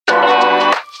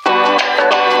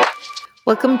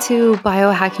Welcome to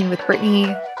Biohacking with Brittany,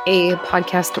 a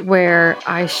podcast where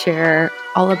I share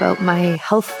all about my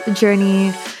health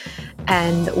journey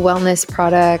and wellness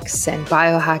products and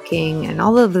biohacking and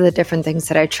all of the different things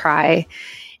that I try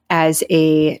as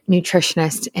a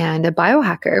nutritionist and a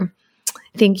biohacker.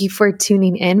 Thank you for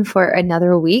tuning in for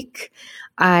another week.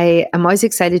 I am always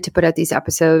excited to put out these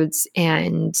episodes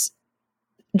and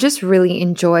just really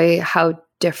enjoy how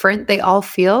different they all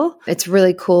feel. It's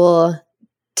really cool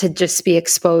to just be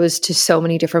exposed to so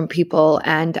many different people.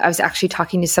 And I was actually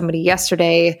talking to somebody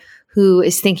yesterday who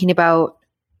is thinking about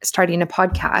starting a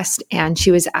podcast, and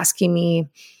she was asking me,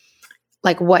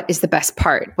 like, what is the best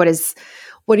part? What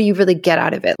do you really get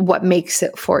out of it? What makes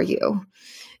it for you?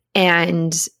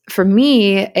 And for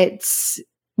me, it's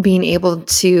being able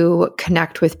to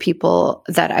connect with people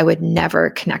that I would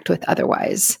never connect with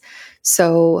otherwise.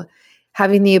 So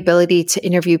having the ability to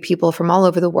interview people from all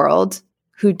over the world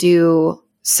who do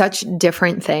such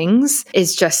different things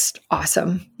is just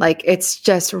awesome. Like, it's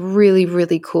just really,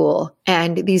 really cool.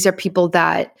 And these are people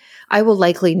that I will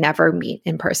likely never meet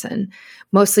in person,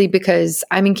 mostly because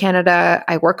I'm in Canada,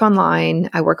 I work online,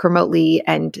 I work remotely,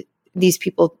 and these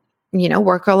people,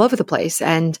 work all over the place.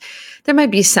 And there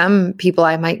might be some people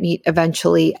I might meet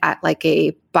eventually at like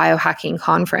a biohacking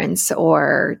conference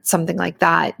or something like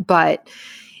that, but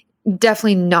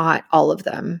definitely not all of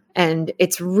them. And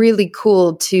it's really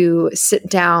cool to sit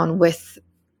down with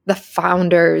the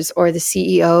founders or the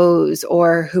CEOs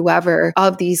or whoever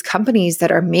of these companies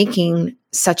that are making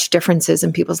such differences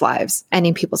in people's lives and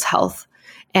in people's health.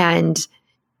 And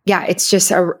yeah, it's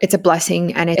a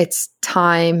blessing, and it's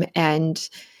time and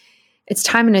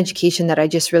education that I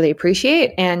just really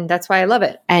appreciate. And that's why I love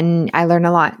it. And I learn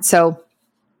a lot. So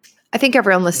I think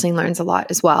everyone listening learns a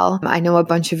lot as well. I know a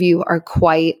bunch of you are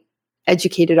quite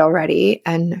educated already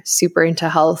and super into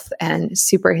health and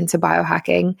super into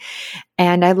biohacking.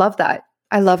 And I love that.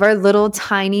 I love our little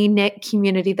tiny knit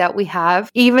community that we have.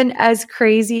 Even as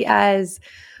crazy as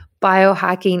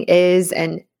biohacking is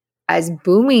and as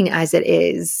booming as it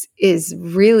is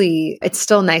really, it's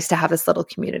still nice to have this little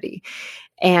community.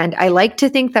 And I like to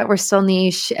think that we're still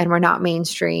niche and we're not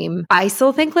mainstream. I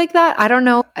still think like that. I don't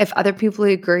know if other people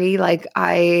agree.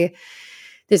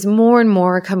 There's more and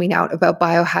more coming out about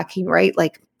biohacking, right?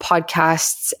 Like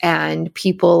podcasts and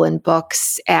people and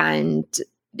books and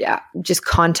just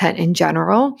content in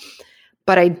general.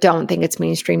 But I don't think it's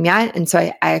mainstream yet. And so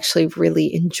I actually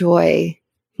really enjoy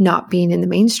not being in the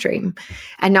mainstream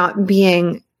and not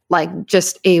being like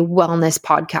just a wellness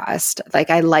podcast. Like,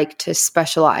 I like to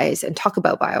specialize and talk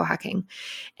about biohacking.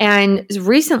 And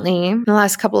recently, in the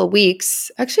last couple of weeks,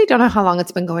 actually don't know how long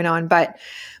it's been going on, but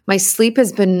my sleep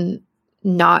has been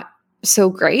not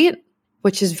so great,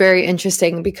 which is very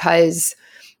interesting because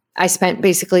I spent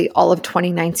basically all of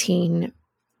 2019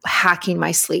 hacking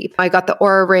my sleep. I got the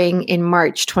Oura Ring in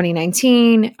March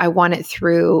 2019. I won it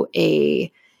through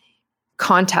a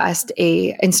contest,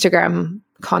 a Instagram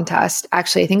contest.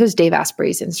 Actually, I think it was Dave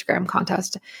Asprey's Instagram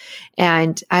contest.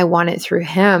 And I won it through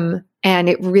him. And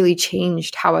it really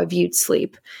changed how I viewed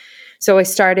sleep. So I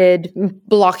started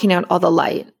blocking out all the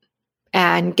light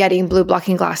and getting blue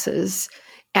blocking glasses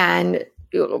and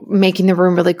making the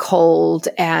room really cold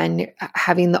and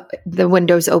having the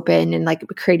windows open and like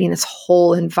creating this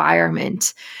whole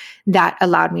environment that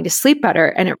allowed me to sleep better.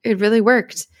 And it really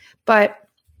worked. But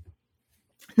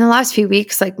in the last few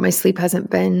weeks, like, my sleep hasn't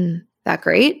been that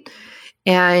great.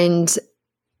 And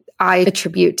I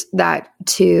attribute that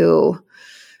to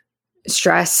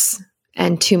stress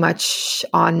and too much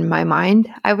on my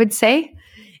mind, I would say.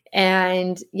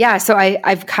 And yeah, so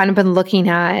I've kind of been looking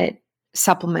at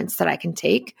supplements that I can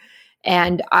take.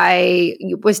 And I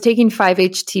was taking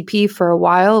 5-HTP for a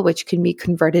while, which can be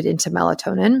converted into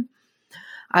melatonin.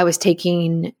 I was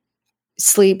taking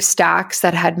sleep stacks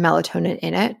that had melatonin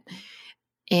in it.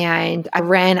 And I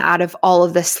ran out of all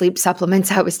of the sleep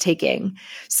supplements I was taking.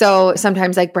 So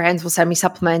sometimes like brands will send me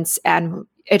supplements and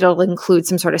it'll include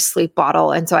some sort of sleep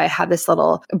bottle. And so I have this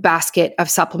little basket of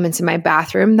supplements in my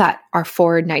bathroom that are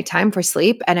for nighttime for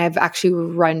sleep. And I've actually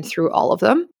run through all of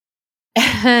them.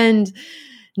 And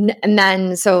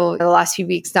then, so the last few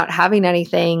weeks, not having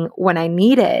anything when I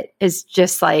need it is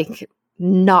just like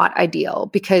not ideal,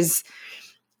 because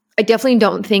I definitely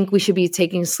don't think we should be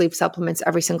taking sleep supplements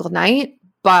every single night.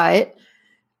 But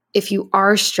if you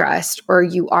are stressed or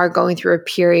you are going through a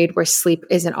period where sleep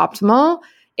isn't optimal,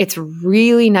 it's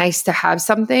really nice to have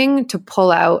something to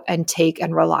pull out and take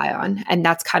and rely on. And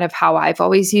that's kind of how I've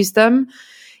always used them,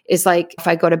 is like if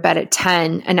I go to bed at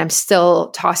 10 and I'm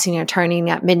still tossing and turning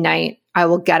at midnight, I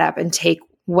will get up and take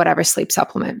whatever sleep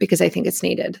supplement because I think it's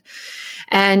needed.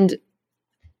 And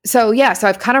So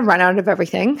I've kind of run out of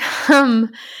everything.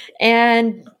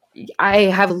 And I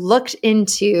have looked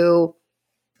into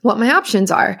what my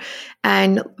options are.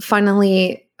 And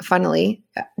funnily,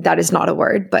 that is not a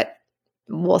word, but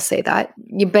we'll say that.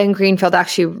 Ben Greenfield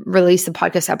actually released a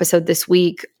podcast episode this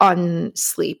week on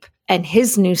sleep and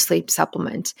his new sleep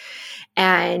supplement.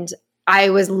 And I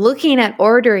was looking at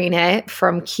ordering it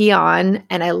from Kion,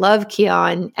 and I love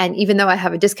Kion. And even though I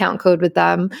have a discount code with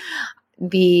them,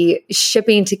 the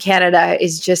shipping to Canada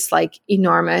is just like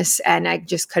enormous, and I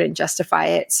just couldn't justify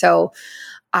it. So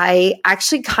I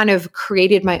actually kind of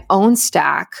created my own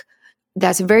stack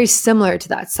that's very similar to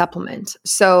that supplement.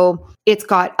 So it's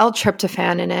got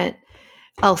L-tryptophan in it,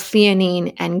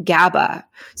 L-theanine, and GABA.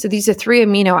 So these are 3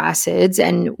 amino acids,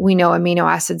 and we know amino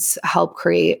acids help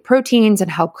create proteins and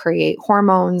help create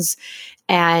hormones.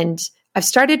 And I've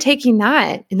started taking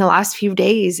that in the last few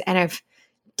days, and I've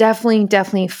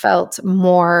definitely felt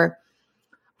more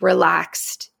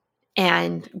relaxed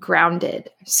and grounded.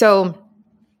 So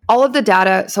all of the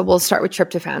data, so we'll start with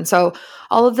tryptophan. So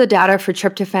all of the data for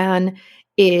tryptophan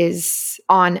is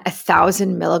on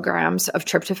 1,000 milligrams of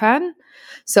tryptophan.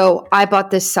 So I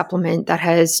bought this supplement that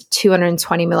has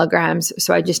 220 milligrams.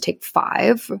 So I just take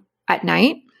 5 at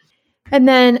night. And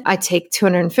then I take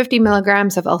 250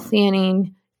 milligrams of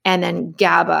L-theanine and then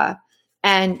GABA.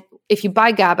 And if you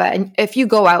buy GABA, and if you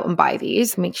go out and buy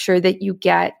these, make sure that you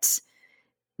get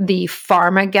the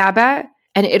pharma GABA,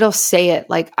 and it'll say it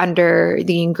like under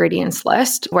the ingredients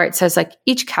list where it says like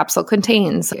each capsule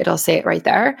contains, it'll say it right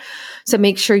there. So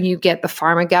make sure you get the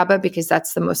pharma GABA because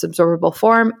that's the most absorbable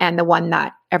form and the one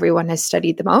that everyone has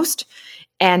studied the most.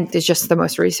 And there's just the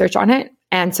most research on it.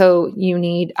 And so you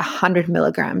need 100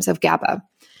 milligrams of GABA.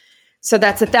 So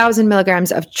that's 1,000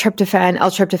 milligrams of tryptophan,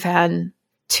 L-tryptophan,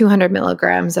 200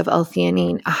 milligrams of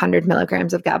L-theanine, 100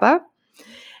 milligrams of GABA.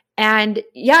 And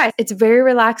it's very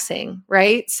relaxing,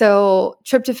 right? So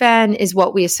tryptophan is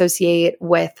what we associate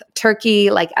with turkey,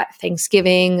 like at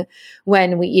Thanksgiving,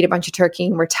 when we eat a bunch of turkey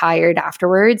and we're tired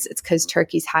afterwards. It's because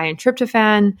turkey's high in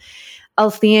tryptophan.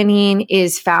 L-theanine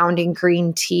is found in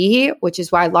green tea, which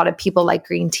is why a lot of people like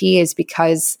green tea, is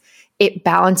because it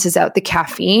balances out the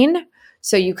caffeine.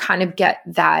 So you kind of get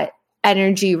that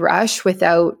energy rush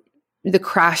without the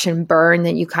crash and burn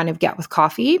that you kind of get with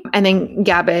coffee. And then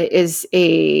GABA is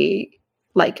another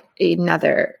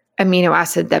amino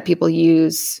acid that people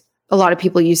use. A lot of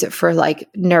people use it for like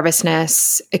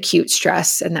nervousness, acute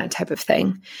stress, and that type of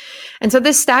thing. And so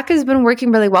this stack has been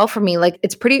working really well for me. Like,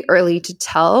 it's pretty early to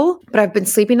tell, but I've been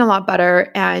sleeping a lot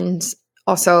better and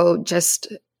also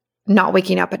just not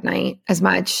waking up at night as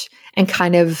much and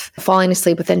kind of falling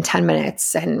asleep within 10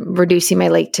 minutes and reducing my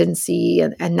latency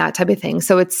and that type of thing.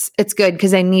 So it's good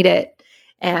because I need it.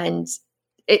 And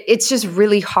it's just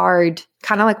really hard,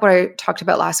 kind of like what I talked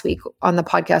about last week on the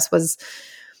podcast, was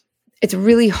it's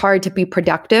really hard to be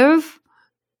productive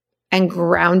and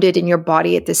grounded in your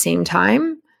body at the same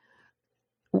time.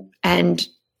 And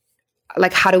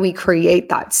like, how do we create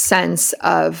that sense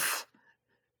of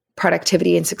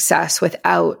productivity and success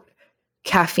without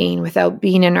caffeine, without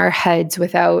being in our heads,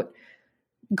 without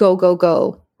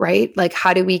go, right? Like,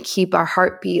 how do we keep our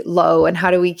heartbeat low, and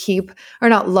how do we keep, or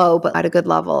not low, but at a good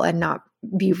level and not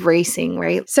be racing,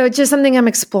 right? So it's just something I'm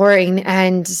exploring,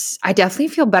 and I definitely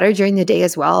feel better during the day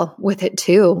as well with it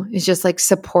too. It's just like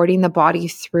supporting the body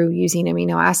through using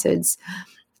amino acids.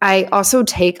 I also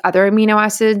take other amino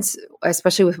acids,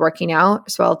 especially with working out.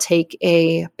 So I'll take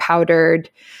a powdered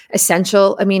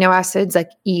essential amino acids like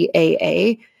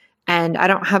EAA. And I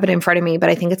don't have it in front of me, but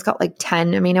I think it's got like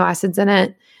 10 amino acids in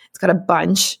it. It's got a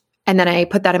bunch. And then I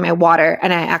put that in my water,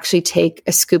 and I actually take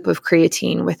a scoop of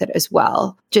creatine with it as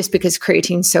well, just because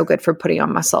creatine is so good for putting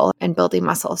on muscle and building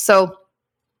muscle. So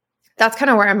that's kind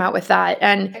of where I'm at with that.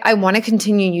 And I want to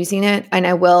continue using it, and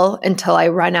I will until I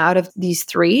run out of these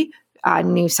 3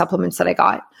 new supplements that I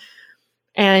got.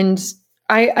 And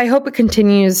I hope it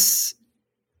continues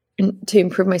to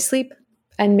improve my sleep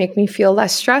and make me feel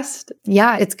less stressed.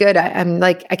 Yeah, it's good.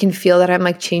 I can feel that I'm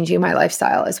like changing my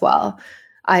lifestyle as well.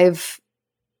 I've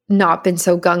not been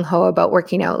so gung-ho about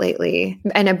working out lately,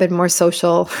 and I've been more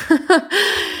social.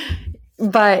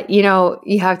 But,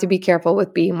 you have to be careful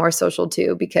with being more social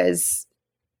too, because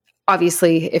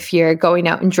obviously if you're going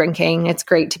out and drinking, it's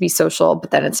great to be social,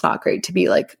 but then it's not great to be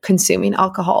like consuming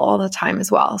alcohol all the time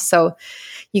as well. So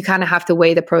you kind of have to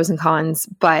weigh the pros and cons,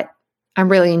 but I'm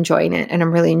really enjoying it. And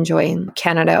I'm really enjoying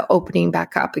Canada opening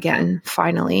back up again,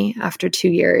 finally, after 2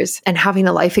 years, and having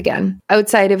a life again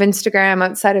outside of Instagram,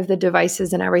 outside of the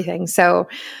devices and everything. So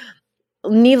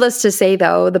needless to say,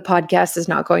 though, the podcast is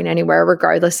not going anywhere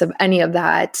regardless of any of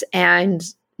that. And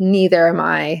neither am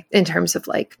I in terms of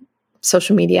like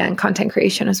social media and content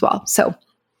creation as well. So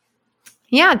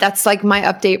yeah, that's like my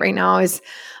update right now is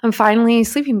I'm finally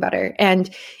sleeping better.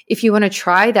 And if you want to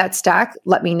try that stack,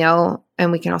 let me know.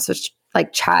 And we can also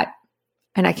chat,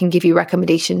 and I can give you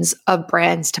recommendations of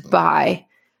brands to buy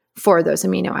for those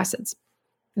amino acids.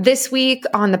 This week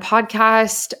on the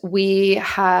podcast, we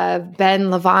have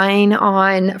Ben Levine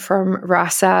on from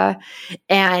Rasa,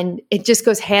 and it just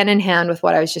goes hand in hand with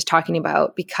what I was just talking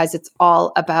about, because it's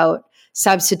all about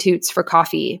substitutes for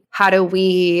coffee. How do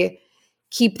we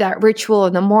keep that ritual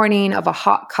in the morning of a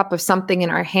hot cup of something in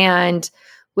our hand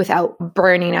without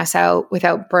burning us out,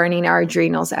 without burning our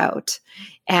adrenals out?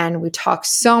 And we talk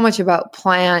so much about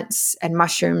plants and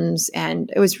mushrooms,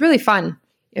 and it was really fun.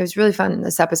 It was really fun in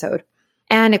this episode.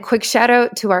 And a quick shout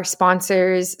out to our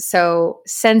sponsors. So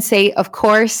Sensate, of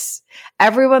course,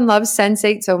 everyone loves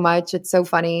Sensate so much. It's so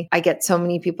funny. I get so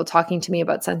many people talking to me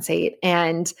about Sensate,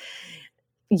 and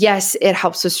yes, it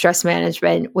helps with stress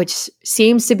management, which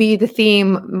seems to be the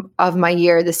theme of my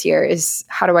year this year is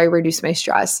how do I reduce my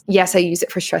stress? Yes, I use it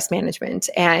for stress management.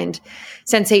 And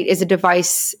Sensate is a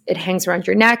device. It hangs around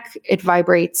your neck, it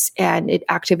vibrates, and it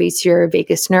activates your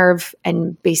vagus nerve.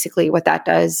 And basically what that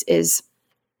does is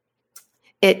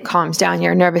it calms down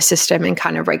your nervous system and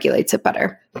kind of regulates it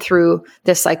better through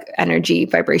this energy,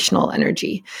 vibrational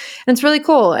energy. And it's really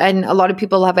cool. And a lot of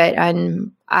people love it.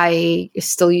 And I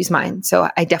still use mine. So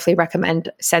I definitely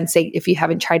recommend Sensate if you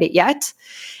haven't tried it yet.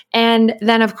 And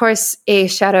then, of course, a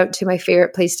shout out to my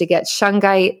favorite place to get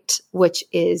shungite, which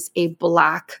is a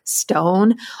black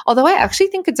stone. Although I actually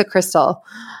think it's a crystal.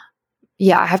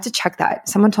 Yeah, I have to check that.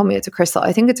 Someone told me it's a crystal.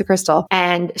 I think it's a crystal.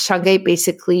 And shungite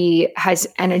basically has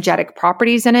energetic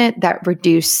properties in it that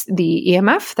reduce the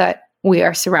EMF that we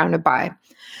are surrounded by.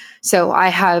 So I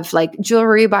have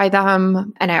jewelry by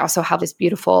them. And I also have this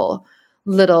beautiful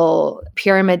little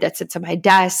pyramid that sits on my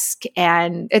desk.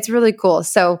 And it's really cool.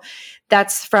 So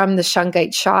that's from the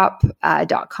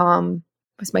shungiteshop.com.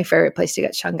 It's my favorite place to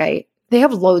get shungite. They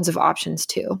have loads of options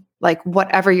too.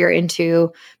 Whatever you're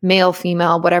into, male,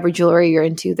 female, whatever jewelry you're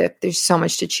into, there's so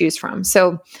much to choose from.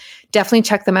 So definitely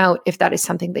check them out if that is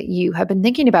something that you have been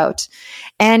thinking about.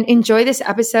 And enjoy this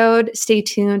episode. Stay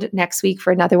tuned next week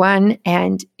for another one.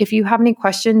 And if you have any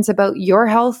questions about your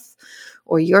health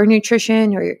or your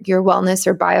nutrition or your wellness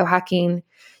or biohacking,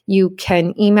 you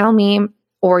can email me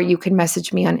or you can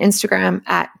message me on Instagram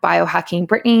at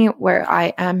biohackingbrittany, where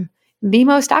I am the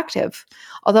most active.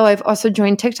 Although I've also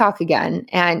joined TikTok again.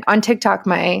 And on TikTok,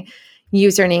 my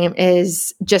username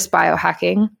is just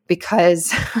biohacking,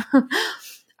 because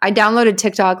I downloaded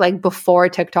TikTok before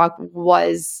TikTok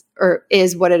was or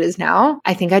is what it is now.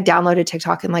 I think I downloaded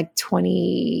TikTok in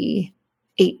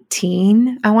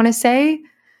 2018, I want to say.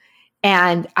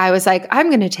 And I was I'm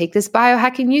going to take this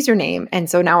biohacking username. And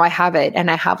so now I have it,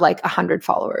 and I have 100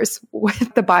 followers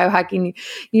with the biohacking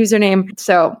username.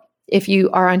 So if you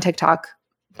are on TikTok,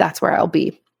 that's where I'll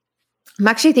be. I'm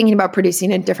actually thinking about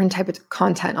producing a different type of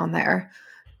content on there,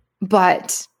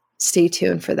 but stay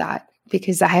tuned for that,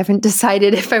 because I haven't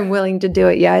decided if I'm willing to do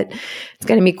it yet. It's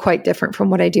going to be quite different from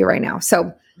what I do right now.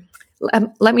 So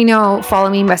let me know, follow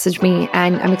me, message me,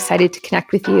 and I'm excited to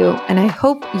connect with you. And I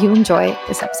hope you enjoy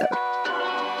this episode.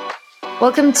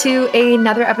 Welcome to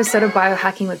another episode of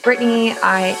Biohacking with Brittany.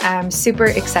 I am super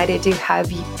excited to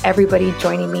have everybody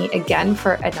joining me again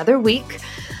for another week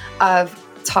of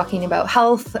talking about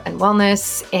health and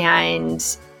wellness and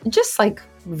just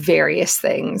various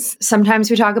things.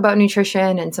 Sometimes we talk about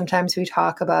nutrition, and sometimes we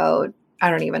talk about, I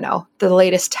don't even know, the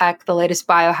latest tech, the latest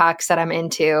biohacks that I'm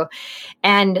into.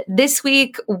 And this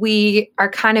week we are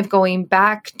kind of going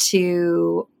back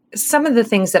to some of the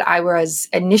things that I was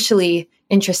initially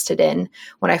interested in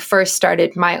when I first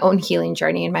started my own healing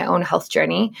journey and my own health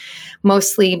journey,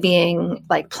 mostly being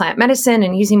plant medicine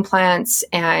and using plants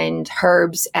and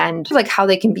herbs and how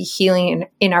they can be healing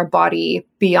in our body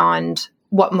beyond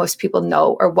what most people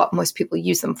know or what most people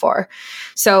use them for.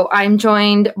 So I'm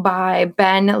joined by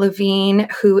Ben Levine,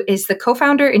 who is the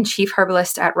co-founder and chief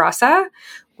herbalist at Rasa,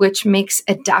 which makes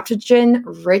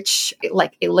adaptogen-rich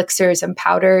elixirs and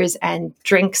powders and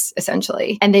drinks,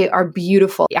 essentially. And they are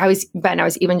beautiful. Ben, I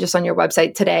was even just on your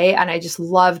website today, and I just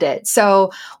loved it.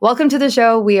 So welcome to the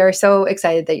show. We are so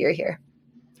excited that you're here.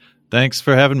 Thanks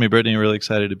for having me, Brittany. Really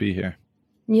excited to be here.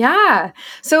 Yeah.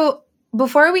 So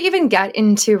before we even get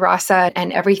into Rasa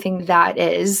and everything that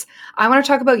is, I want to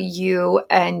talk about you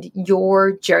and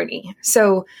your journey.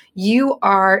 So you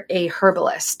are a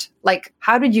herbalist.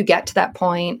 How did you get to that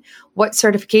point? What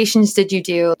certifications did you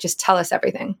do? Just tell us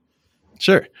everything.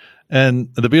 Sure. And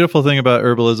the beautiful thing about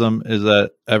herbalism is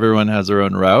that everyone has their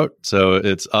own route. So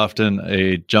it's often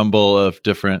a jumble of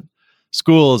different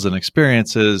schools and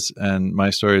experiences. And my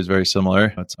story is very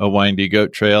similar. It's a windy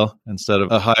goat trail instead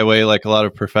of a highway like a lot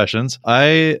of professions.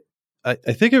 I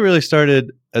think it really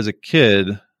started as a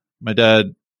kid. My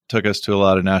dad took us to a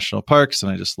lot of national parks,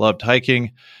 and I just loved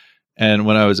hiking. And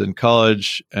when I was in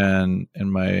college and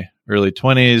in my early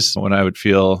 20s, when I would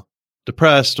feel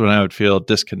depressed, when I would feel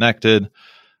disconnected,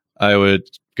 I would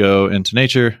go into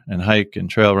nature and hike and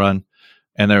trail run.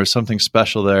 And there was something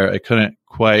special there. I couldn't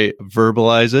quite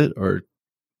verbalize it or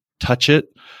touch it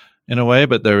in a way,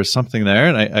 but there was something there.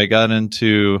 And I got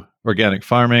into organic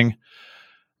farming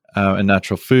and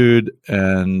natural food.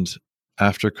 And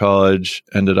after college,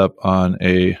 ended up on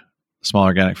a small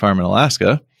organic farm in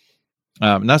Alaska.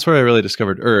 And that's where I really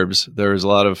discovered herbs. There was a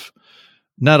lot of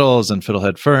nettles and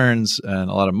fiddlehead ferns and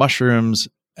a lot of mushrooms.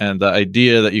 And the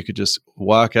idea that you could just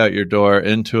walk out your door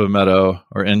into a meadow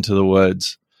or into the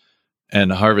woods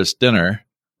and harvest dinner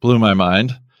blew my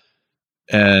mind.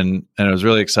 And it was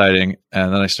really exciting.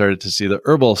 And then I started to see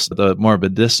the more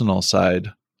medicinal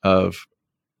side of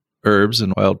herbs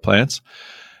and wild plants.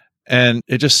 And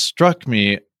it just struck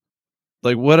me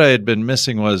like what I had been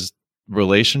missing was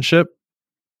relationship,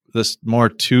 this more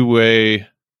two-way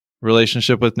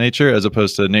relationship with nature, as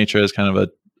opposed to nature as kind of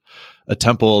a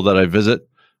temple that I visit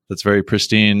that's very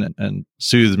pristine and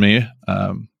soothes me.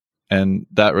 And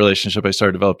that relationship I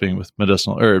started developing with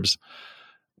medicinal herbs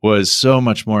was so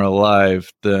much more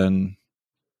alive than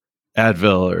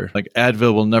Advil, or like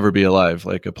Advil will never be alive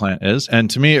like a plant is. And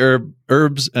to me,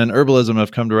 herbs and herbalism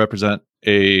have come to represent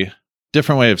a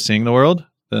different way of seeing the world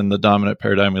than the dominant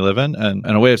paradigm we live in, and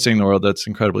a way of seeing the world that's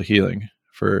incredibly healing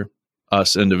for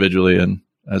us individually and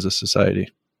as a society.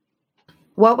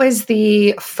 What was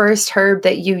the first herb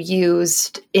that you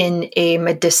used in a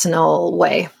medicinal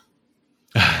way?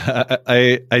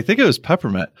 I think it was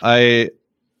peppermint. There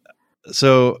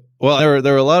were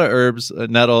a lot of herbs,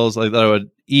 nettles like that I would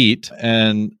eat,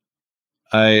 and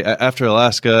after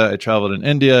Alaska, I traveled in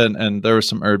India, and there were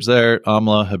some herbs there,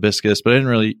 amla, hibiscus, but I didn't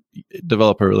really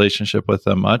develop a relationship with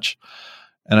them much.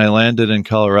 And I landed in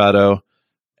Colorado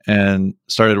and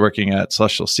started working at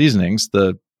Celestial Seasonings,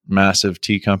 the massive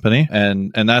tea company,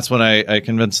 and that's when I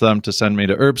convinced them to send me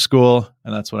to herb school,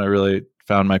 and that's when I really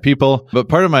found my people. But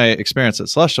part of my experience at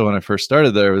Celestial when I first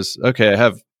started there was, okay, I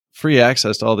have free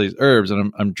access to all these herbs,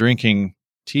 and I'm drinking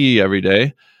tea every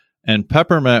day. And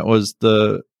peppermint was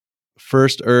the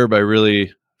first herb I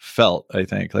really felt, I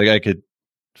think. Like I could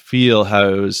feel how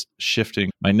it was shifting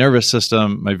my nervous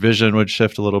system. My vision would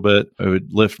shift a little bit. It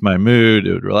would lift my mood.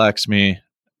 It would relax me.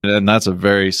 And that's a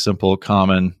very simple,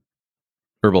 common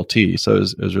herbal tea. So it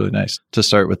was really nice to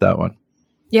start with that one.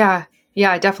 Yeah,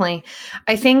 definitely.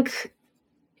 I think,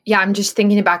 I'm just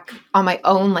thinking back on my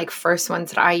own like first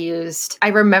ones that I used. I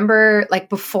remember like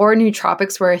before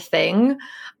nootropics were a thing,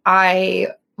 I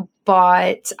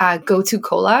bought Go-To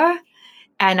Cola,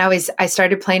 and I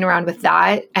started playing around with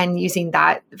that and using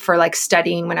that for like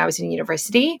studying when I was in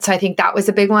university. So I think that was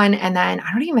a big one. And then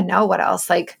I don't even know what else,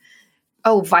 like,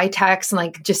 Vitex and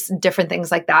like just different things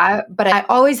like that. But I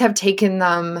always have taken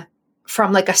them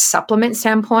from like a supplement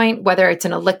standpoint, whether it's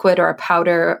in a liquid or a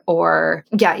powder or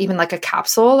even like a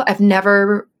capsule. I've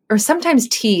never, or sometimes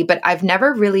tea, but I've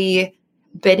never really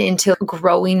been into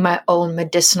growing my own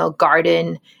medicinal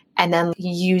garden and then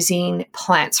using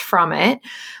plants from it.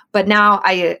 But now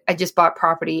I just bought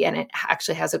property and it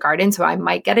actually has a garden, so I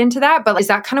might get into that. But is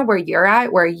that kind of where you're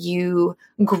at, where you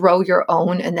grow your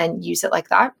own and then use it like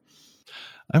that?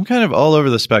 I'm kind of all over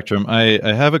the spectrum. I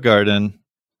have a garden,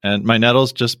 and my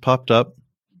nettles just popped up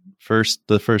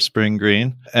the first spring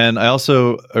green. And I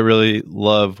really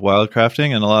love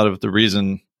wildcrafting, and a lot of the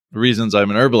reasons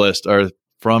I'm an herbalist are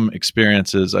from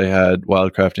experiences I had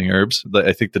wildcrafting herbs.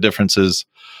 I think the difference is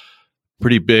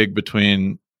pretty big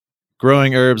between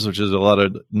growing herbs, which is a lot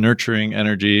of nurturing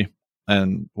energy,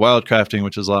 and wildcrafting,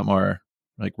 which is a lot more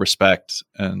like respect,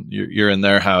 and you're in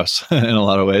their house in a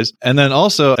lot of ways. And then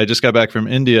also, I just got back from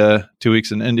India, 2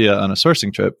 weeks in India on a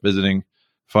sourcing trip, visiting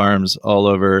farms all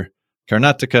over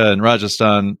Karnataka and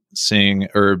Rajasthan, seeing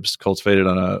herbs cultivated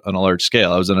on a large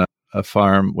scale. I was in a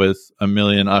farm with 1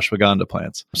 million ashwagandha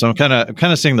plants. So I'm kind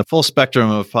of seeing the full spectrum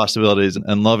of possibilities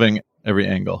and loving every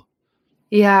angle.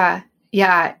 Yeah.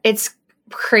 It's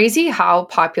crazy how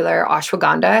popular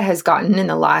ashwagandha has gotten in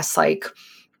the last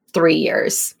 3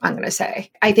 years, I'm going to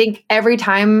say. I think every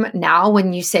time now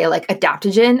when you say like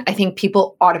adaptogen, I think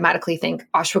people automatically think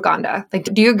ashwagandha. Like,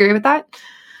 do you agree with that?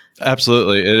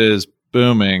 Absolutely. It is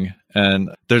booming. And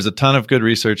there's a ton of good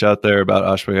research out there about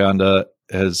ashwagandha.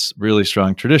 It has really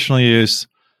strong traditional use.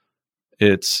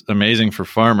 It's amazing for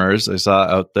farmers. I saw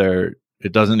out there,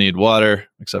 it doesn't need water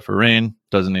except for rain,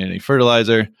 doesn't need any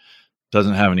fertilizer.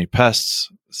 doesn't have any pests.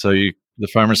 So the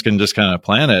farmers can just kind of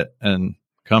plant it and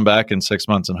come back in 6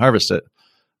 months and harvest it.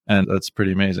 And that's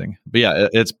pretty amazing. But yeah,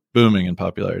 it's booming in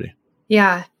popularity.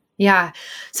 Yeah. Yeah.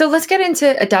 So let's get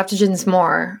into adaptogens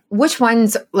more. Which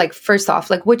ones, like, first off,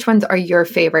 like, which ones are your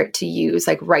favorite to use,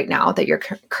 like, right now that you're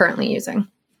currently using?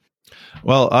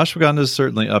 Well, ashwagandha is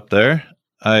certainly up there.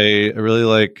 I really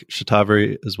like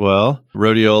shatavari as well.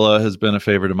 Rhodiola has been a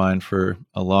favorite of mine for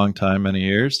a long time, many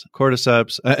years.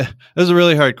 Cordyceps. This is a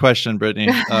really hard question, Brittany.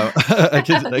 I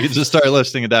could just start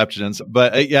listing adaptogens.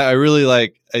 But I really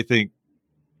like, I think,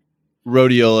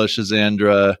 Rhodiola,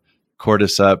 Schizandra,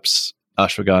 Cordyceps,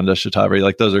 ashwagandha, shatavari.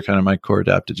 Like, those are kind of my core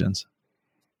adaptogens.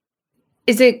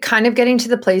 Is it kind of getting to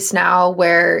the place now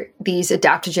where these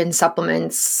adaptogen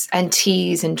supplements and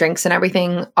teas and drinks and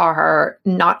everything are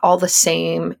not all the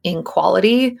same in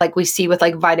quality? Like we see with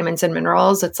like vitamins and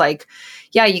minerals, it's like,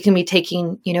 yeah, you can be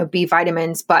taking, B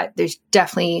vitamins, but there's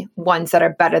definitely ones that are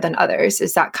better than others.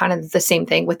 Is that kind of the same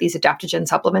thing with these adaptogen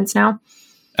supplements now?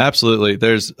 Absolutely.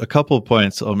 There's a couple of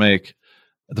points I'll make.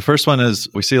 The first one is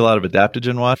we see a lot of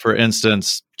adaptogen water. For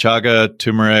instance, chaga,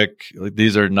 turmeric,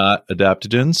 these are not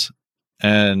adaptogens.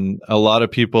 And a lot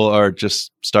of people are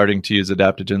just starting to use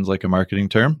adaptogens like a marketing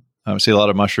term. I see a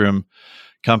lot of mushroom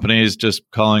companies just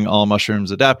calling all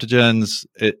mushrooms adaptogens.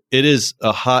 It is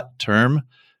a hot term.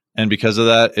 And because of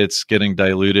that, it's getting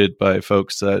diluted by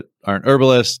folks that aren't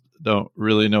herbalists, don't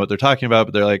really know what they're talking about,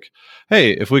 but they're like, hey,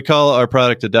 if we call our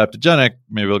product adaptogenic,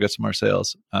 maybe we'll get some more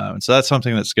sales. And so that's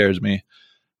something that scares me.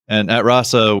 And at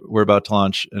Rasa, we're about to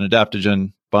launch an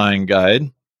adaptogen buying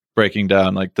guide, breaking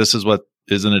down like, this is what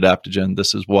is an adaptogen,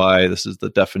 this is why, this is the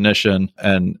definition,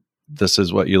 and this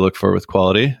is what you look for with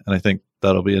quality. And I think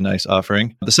that'll be a nice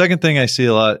offering. The second thing I see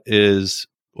a lot is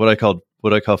what I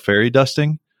call fairy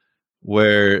dusting,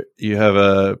 where you have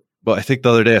I think the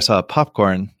other day I saw a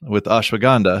popcorn with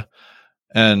ashwagandha,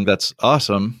 and that's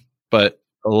awesome. But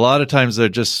a lot of times they're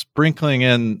just sprinkling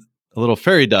in a little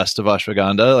fairy dust of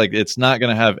ashwagandha. Like, it's not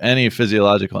going to have any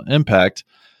physiological impact,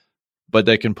 but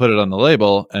they can put it on the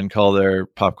label and call their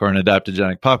popcorn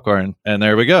adaptogenic popcorn. And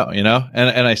there we go,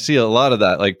 And I see a lot of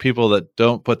that, like people that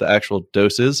don't put the actual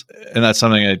doses. And that's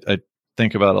something I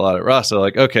think about a lot at Rasa.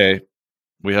 Like, okay,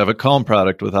 we have a calm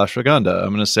product with ashwagandha. I'm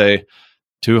going to say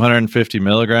 250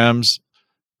 milligrams,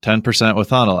 10% with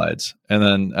thonalides. And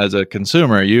then as a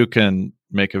consumer, you can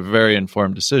make a very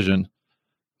informed decision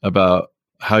about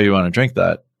how you want to drink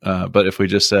that. But if we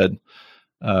just said,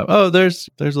 there's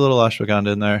a little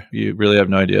ashwagandha in there, you really have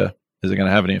no idea, is it going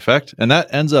to have any effect? And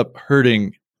that ends up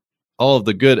hurting all of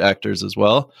the good actors as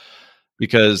well,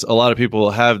 because a lot of people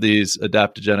will have these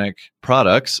adaptogenic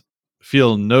products,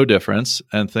 feel no difference,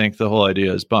 and think the whole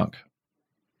idea is bunk.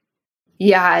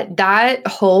 Yeah, that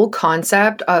whole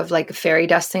concept of like fairy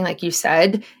dusting, like you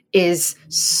said, is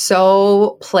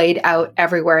so played out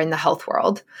everywhere in the health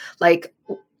world. Like,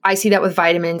 I see that with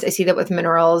vitamins. I see that with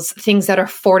minerals, things that are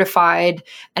fortified,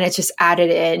 and it's just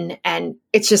added in, and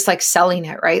it's just like selling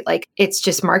it, right? Like, it's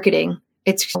just marketing.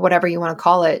 It's whatever you want to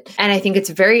call it. And I think it's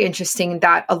very interesting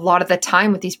that a lot of the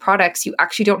time with these products, you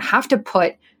actually don't have to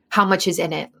put how much is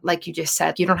in it. Like you just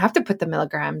said, you don't have to put the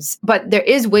milligrams, but there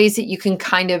is ways that you can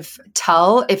kind of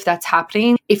tell if that's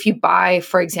happening. If you buy,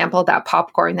 for example, that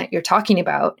popcorn that you're talking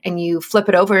about, and you flip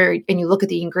it over and you look at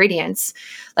the ingredients,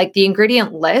 like the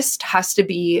ingredient list has to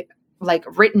be like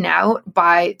written out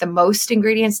by the most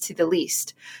ingredients to the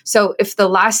least. So if the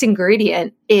last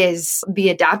ingredient is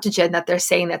the adaptogen that they're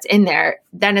saying that's in there,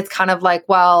 then it's kind of like,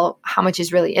 well, how much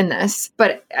is really in this?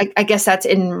 But I guess that's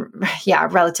in,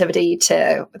 relativity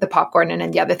to the popcorn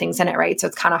and the other things in it, right? So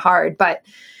it's kind of hard. But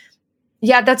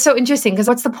yeah, that's so interesting, because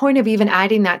what's the point of even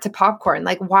adding that to popcorn?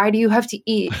 Like, why do you have to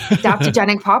eat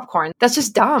adaptogenic popcorn? That's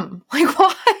just dumb. Like,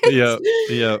 what?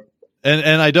 Yeah.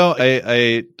 And I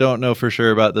don't know for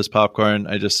sure about this popcorn.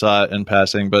 I just saw it in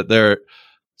passing, but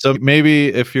so maybe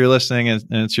if you're listening and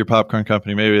it's your popcorn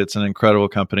company, maybe it's an incredible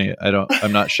company.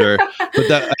 I'm not sure,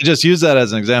 but I just use that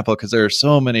as an example because there are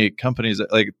so many companies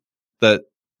that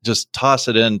just toss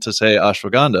it in to say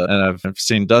ashwagandha. And I've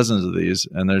seen dozens of these,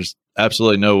 and there's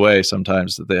absolutely no way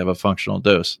sometimes that they have a functional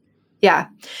dose. Yeah.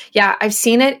 Yeah. I've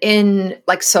seen it in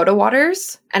like soda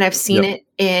waters, and I've seen it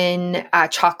in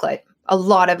chocolate. A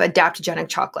lot of adaptogenic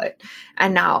chocolate.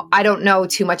 And now I don't know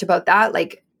too much about that.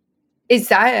 Like,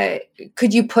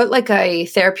 could you put like a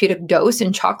therapeutic dose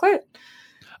in chocolate?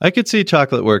 I could see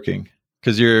chocolate working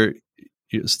because your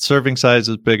serving size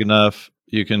is big enough.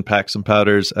 You can pack some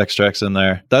powders, extracts in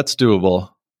there. That's doable,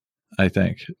 I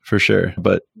think, for sure.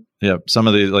 But yeah, some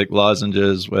of these like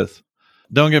lozenges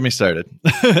don't get me started.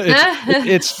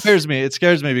 It scares me. It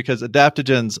scares me because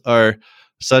adaptogens are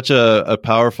such a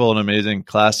powerful and amazing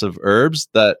class of herbs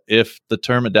that if the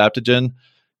term adaptogen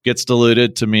gets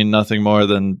diluted to mean nothing more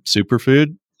than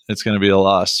superfood, it's going to be a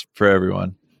loss for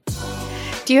everyone.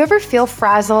 Do you ever feel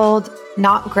frazzled,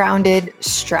 not grounded,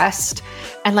 stressed,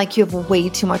 and like you have way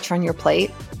too much on your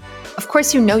plate? Of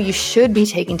course, you should be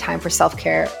taking time for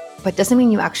self-care, but doesn't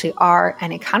mean you actually are.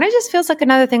 And it kind of just feels like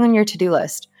another thing on your to-do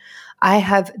list. I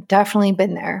have definitely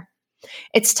been there.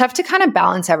 It's tough to kind of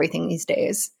balance everything these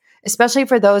days, especially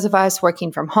for those of us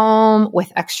working from home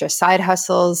with extra side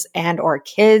hustles and or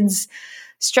kids.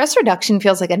 Stress reduction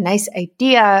feels like a nice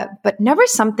idea, but never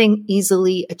something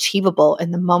easily achievable in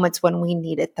the moments when we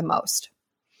need it the most.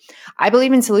 I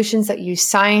believe in solutions that use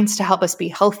science to help us be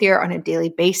healthier on a daily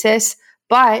basis,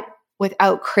 but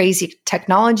without crazy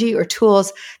technology or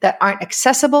tools that aren't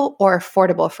accessible or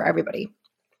affordable for everybody.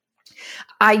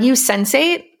 I use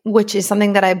Sensate, which is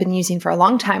something that I've been using for a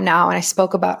long time now, and I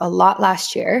spoke about a lot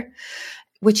last year,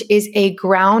 which is a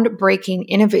groundbreaking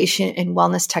innovation in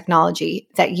wellness technology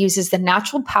that uses the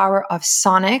natural power of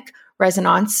sonic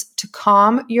resonance to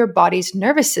calm your body's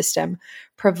nervous system,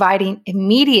 providing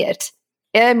immediate,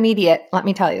 let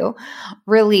me tell you,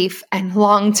 relief and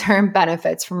long-term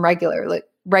benefits from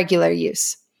regular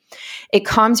use. It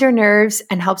calms your nerves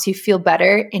and helps you feel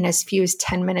better in as few as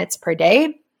 10 minutes per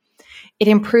day. It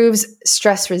improves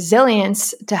stress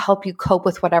resilience to help you cope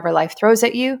with whatever life throws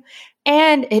at you.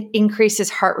 And it increases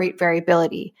heart rate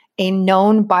variability, a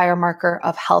known biomarker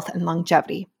of health and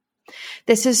longevity.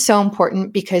 This is so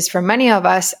important because for many of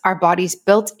us, our body's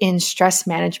built-in stress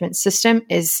management system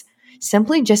is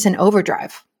simply just an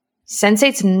overdrive.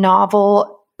 Sensate's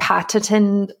novel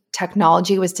patented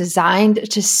technology was designed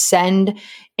to send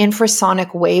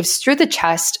infrasonic waves through the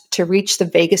chest to reach the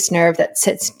vagus nerve that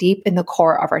sits deep in the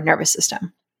core of our nervous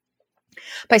system.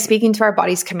 By speaking to our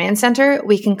body's command center,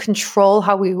 we can control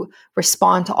how we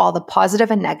respond to all the positive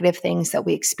and negative things that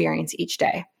we experience each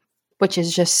day, which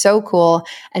is just so cool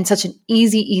and such an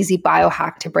easy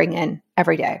biohack to bring in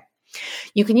every day.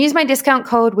 You can use my discount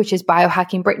code, which is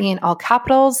biohackingbrittany in all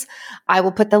capitals. I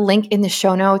will put the link in the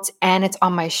show notes and it's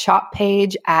on my shop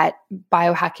page at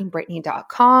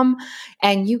biohackingbrittany.com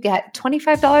and you get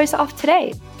 $25 off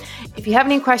today. If you have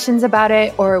any questions about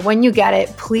it or when you get it,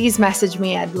 please message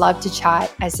me. I'd love to chat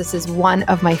as this is one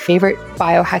of my favorite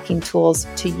biohacking tools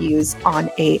to use on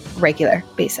a regular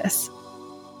basis.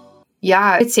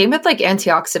 Yeah, it's same with like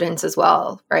antioxidants as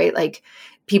well, right? Like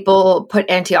people put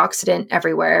antioxidant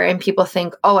everywhere and people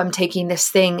think, oh, I'm taking this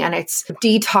thing and it's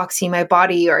detoxing my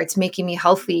body or it's making me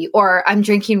healthy or I'm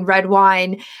drinking red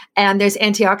wine and there's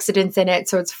antioxidants in it,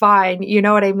 so it's fine. You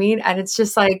know what I mean? And it's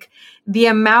just like the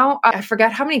amount, I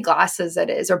forget how many glasses it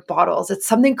is or bottles. It's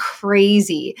something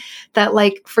crazy that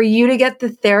like for you to get the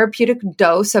therapeutic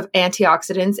dose of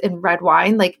antioxidants in red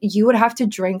wine, like you would have to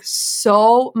drink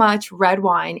so much red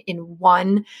wine in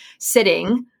one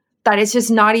sitting that it's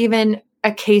just not even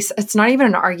a case, it's not even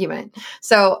an argument.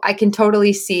 So I can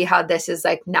totally see how this is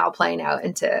like now playing out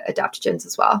into adaptogens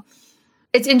as well.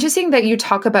 It's interesting that you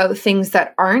talk about things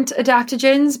that aren't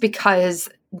adaptogens because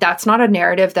that's not a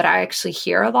narrative that I actually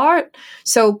hear a lot.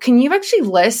 So can you actually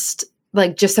list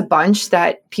like just a bunch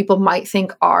that people might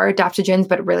think are adaptogens,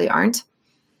 but really aren't?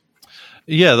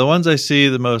 Yeah, the ones I see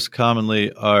the most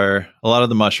commonly are a lot of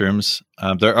the mushrooms.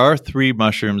 There are 3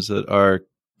 mushrooms that are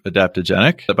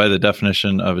adaptogenic by the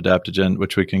definition of adaptogen,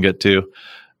 which we can get to.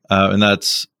 And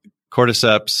that's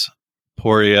cordyceps,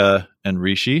 poria, and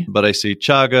reishi. But I see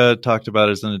chaga talked about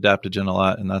as an adaptogen a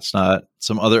lot, and that's not.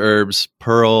 Some other herbs,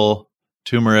 pearl,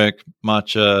 turmeric,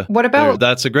 matcha. What about?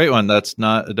 That's a great one. That's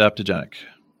not adaptogenic.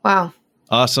 Wow.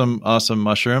 Awesome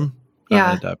mushroom.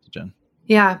 Yeah. Adaptogen.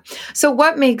 Yeah. So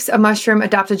what makes a mushroom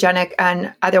adaptogenic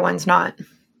and other ones not?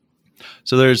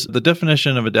 So there's the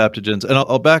definition of adaptogens, and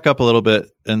I'll back up a little bit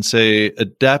and say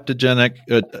adaptogenic.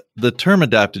 The term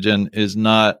adaptogen is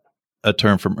not a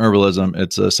term from herbalism.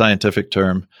 It's a scientific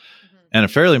term and a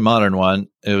fairly modern one.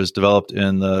 It was developed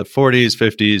in the 40s,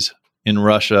 50s in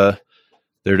Russia.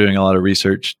 They're doing a lot of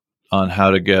research on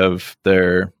how to give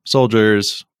their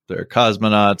soldiers, their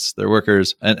cosmonauts, their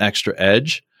workers an extra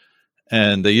edge.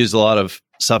 And they used a lot of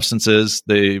substances.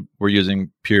 They were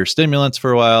using pure stimulants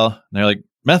for a while. And they're like,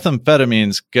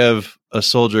 methamphetamines give a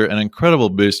soldier an incredible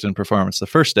boost in performance the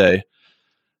first day,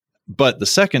 but the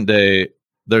second day,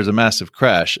 there's a massive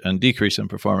crash and decrease in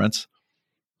performance.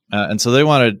 And so they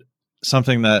wanted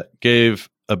something that gave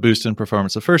a boost in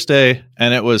performance the first day,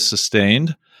 and it was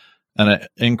sustained, and it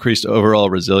increased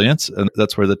overall resilience. And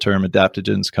that's where the term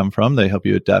adaptogens come from. They help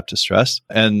you adapt to stress.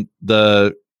 And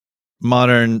the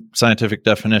modern scientific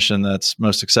definition that's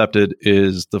most accepted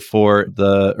is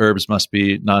the herbs must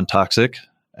be non-toxic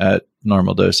at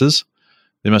normal doses.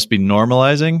 They must be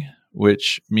normalizing,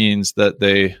 which means that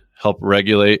they help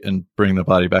regulate and bring the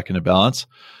body back into balance.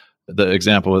 The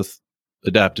example with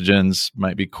adaptogens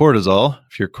might be cortisol.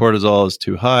 If your cortisol is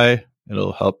too high,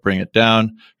 it'll help bring it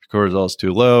down. If your cortisol is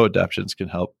too low, adaptogens can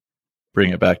help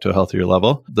bring it back to a healthier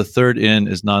level. The third N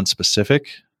is non-specific,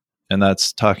 and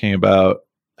that's talking about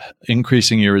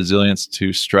increasing your resilience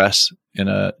to stress in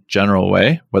a general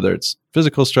way, whether it's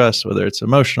physical stress, whether it's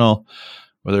emotional,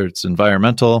 whether it's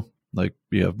environmental, like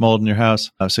you have mold in your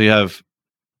house. So you have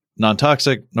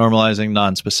non-toxic, normalizing,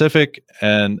 non-specific,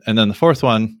 and then the fourth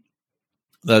one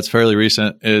that's fairly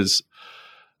recent is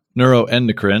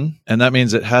neuroendocrine, and that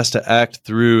means it has to act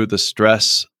through the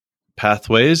stress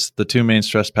pathways. The two main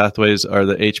stress pathways are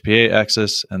the HPA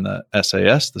axis and the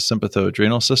SAS, the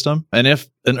sympathoadrenal system. And if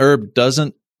an herb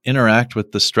doesn't interact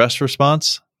with the stress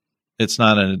response, it's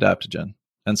not an adaptogen.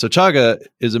 And so chaga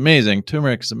is amazing,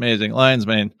 turmeric is amazing, lion's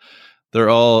mane, they're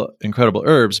all incredible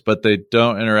herbs, but they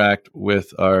don't interact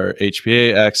with our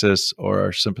HPA axis or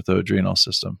our sympathoadrenal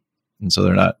system. And so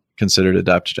they're not considered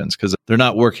adaptogens because they're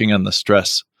not working on the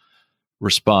stress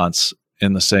response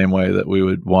in the same way that we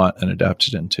would want an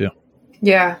adaptogen to.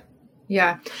 Yeah.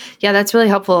 That's really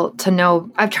helpful to know.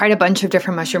 I've tried a bunch of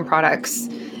different mushroom products,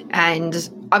 and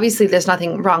obviously there's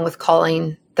nothing wrong with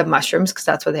calling them mushrooms because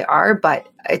that's what they are. But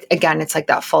again, it's like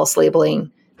that false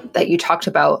labeling that you talked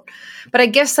about. But I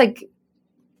guess I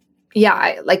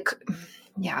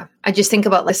just think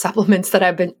about like supplements that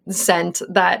I've been sent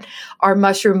that are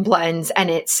mushroom blends, and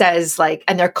it says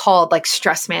and they're called like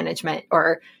stress management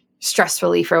or stress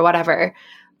relief or whatever.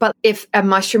 But if a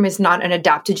mushroom is not an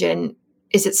adaptogen,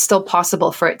 is it still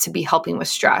possible for it to be helping with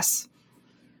stress?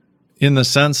 In the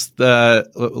sense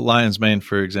that lion's mane,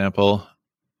 for example,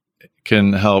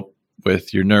 can help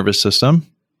with your nervous system,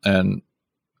 and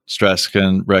stress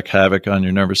can wreak havoc on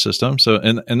your nervous system. So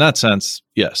in that sense,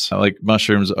 yes, like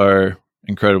mushrooms are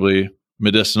incredibly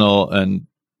medicinal and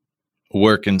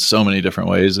work in so many different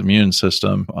ways, immune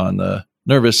system, on the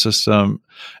nervous system,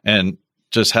 and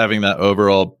just having that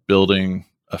overall building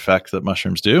effect that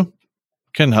mushrooms do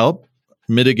can help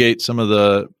mitigate some of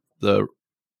the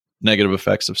negative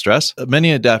effects of stress.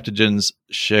 Many adaptogens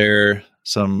share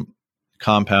some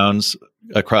compounds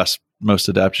across most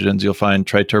adaptogens. You'll find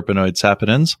triterpenoid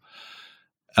saponins.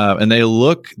 And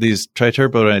these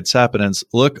triterpenoid saponins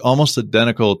look almost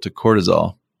identical to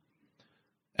cortisol.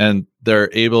 And they're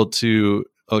able to,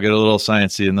 I'll get a little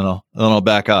sciencey and then I'll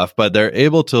back off, but they're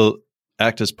able to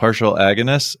act as partial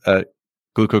agonists at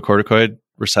glucocorticoid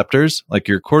receptors, like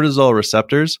your cortisol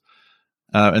receptors.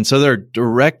 And so they're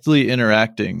directly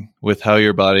interacting with how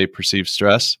your body perceives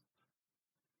stress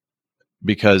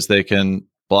because they can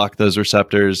block those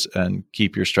receptors and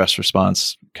keep your stress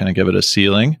response, kind of give it a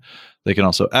ceiling. They can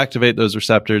also activate those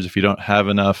receptors if you don't have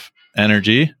enough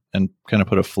energy and kind of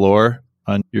put a floor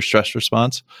on your stress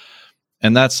response.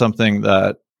 And that's something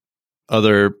that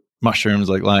other mushrooms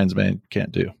like lion's mane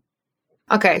can't do.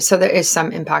 Okay, so there is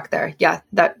some impact there. Yeah,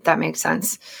 that makes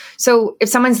sense. So if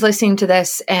someone's listening to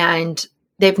this and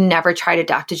they've never tried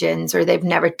adaptogens or they've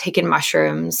never taken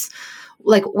mushrooms,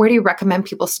 like where do you recommend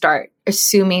people start,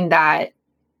 assuming that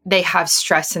they have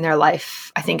stress in their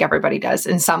life? I think everybody does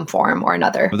in some form or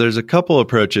another. There's a couple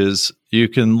approaches. You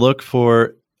can look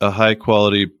for a high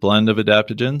quality blend of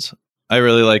adaptogens. I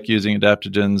really like using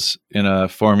adaptogens in a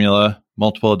formula,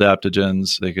 multiple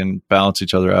adaptogens. They can balance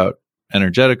each other out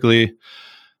energetically.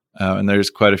 And there's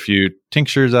quite a few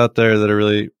tinctures out there that are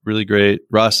really, really great.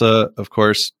 Rasa, of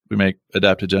course, we make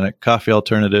adaptogenic coffee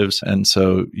alternatives. And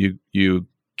so you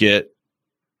get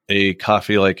a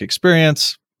coffee-like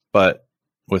experience, but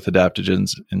with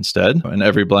adaptogens instead. And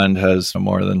every blend has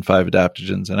more than 5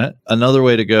 adaptogens in it. Another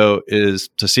way to go is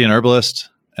to see an herbalist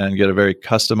and get a very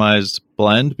customized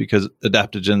blend, because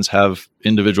adaptogens have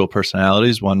individual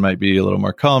personalities. One might be a little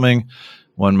more calming.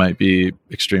 One might be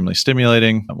extremely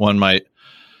stimulating. One might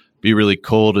be really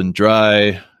cold and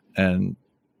dry and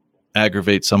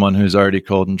aggravate someone who's already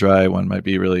cold and dry. One might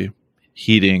be really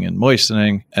heating and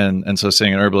moistening. And so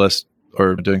seeing an herbalist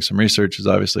or doing some research is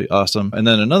obviously awesome. And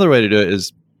then another way to do it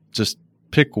is just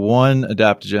pick one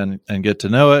adaptogen and get to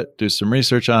know it, do some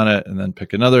research on it, and then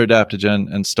pick another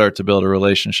adaptogen and start to build a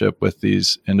relationship with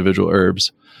these individual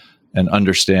herbs and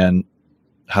understand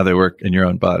how they work in your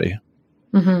own body.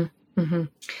 Mm-hmm. Mm-hmm.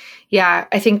 Yeah,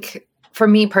 I think for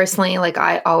me personally, like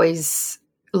I always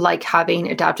like having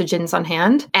adaptogens on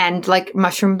hand and like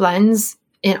mushroom blends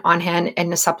on hand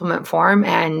in a supplement form.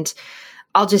 And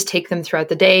I'll just take them throughout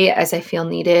the day as I feel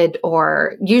needed,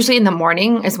 or usually in the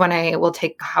morning is when I will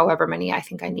take however many I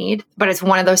think I need. But it's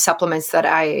one of those supplements that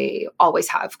I always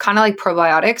have, kind of like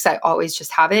probiotics. I always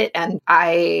just have it. And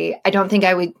I don't think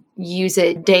I would use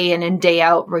it day in and day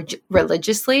out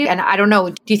religiously. And I don't know,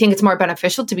 do you think it's more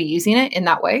beneficial to be using it in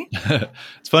that way?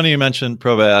 It's funny you mentioned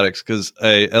probiotics because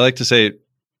I like to say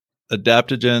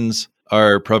adaptogens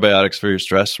are probiotics for your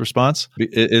stress response.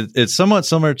 It's somewhat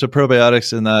similar to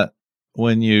probiotics in that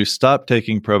when you stop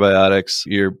taking probiotics,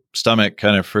 your stomach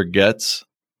kind of forgets,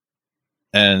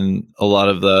 and a lot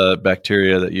of the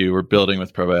bacteria that you were building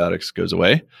with probiotics goes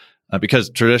away because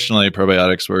traditionally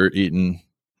probiotics were eaten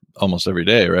almost every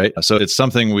day, right? So it's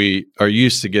something we are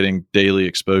used to getting daily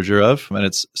exposure of. And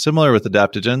it's similar with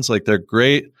adaptogens. Like they're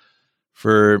great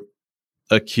for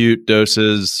acute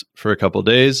doses for a couple of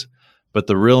days, but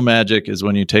the real magic is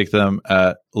when you take them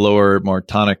at lower, more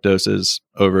tonic doses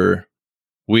over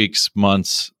weeks,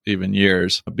 months, even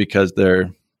years, because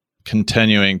they're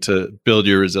continuing to build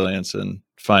your resilience and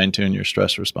fine tune your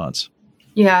stress response.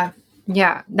 Yeah.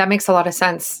 That makes a lot of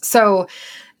sense. So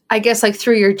I guess like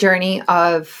through your journey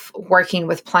of working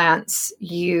with plants,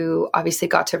 you obviously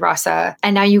got to Rasa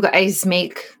and now you guys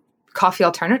make coffee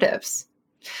alternatives.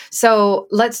 So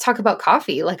let's talk about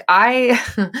coffee. Like I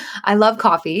love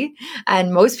coffee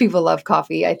and most people love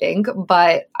coffee, I think,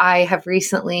 but I have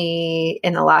recently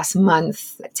in the last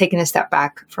month taken a step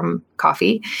back from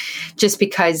coffee just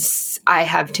because I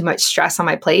have too much stress on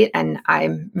my plate and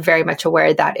I'm very much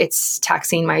aware that it's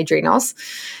taxing my adrenals.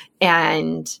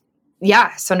 And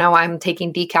so now I'm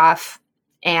taking decaf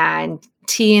and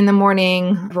tea in the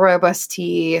morning, rooibos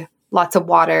tea, lots of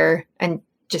water, and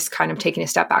just kind of taking a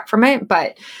step back from it.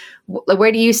 But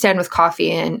where do you stand with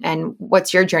coffee and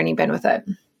what's your journey been with it?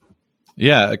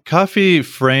 Yeah, coffee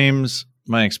frames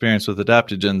my experience with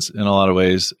adaptogens in a lot of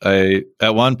ways.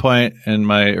 At one point in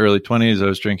my early 20s, I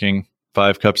was drinking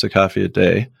 5 cups of coffee a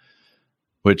day,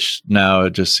 which now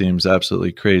it just seems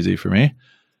absolutely crazy for me.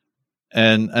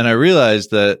 And I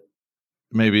realized that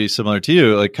maybe similar to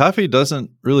you, like coffee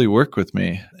doesn't really work with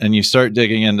me. And you start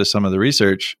digging into some of the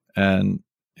research and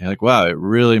you're like, wow, it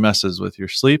really messes with your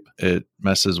sleep. It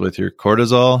messes with your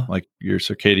cortisol, like your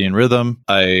circadian rhythm.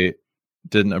 I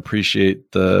didn't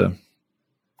appreciate the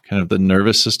kind of the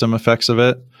nervous system effects of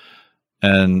it.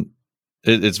 And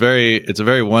it's a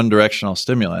very one-directional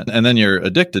stimulant. And then you're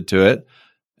addicted to it.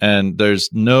 And there's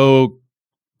no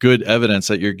good evidence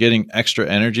that you're getting extra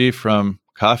energy from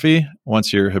coffee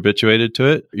once you're habituated to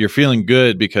it. You're feeling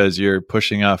good because you're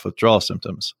pushing off withdrawal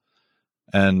symptoms.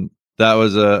 And that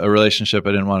was a relationship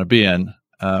I didn't want to be in.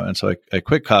 And so I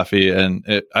quit coffee and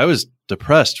I was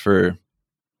depressed for,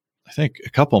 I think, a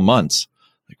couple months,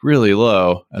 like really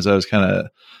low as I was kind of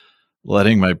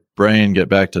letting my brain get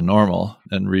back to normal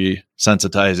and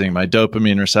resensitizing my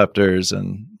dopamine receptors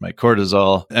and my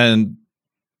cortisol. And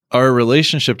our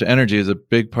relationship to energy is a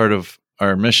big part of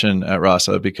our mission at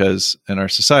Rasa because in our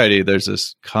society, there's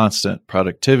this constant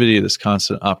productivity, this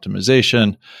constant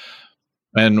optimization.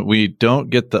 And we don't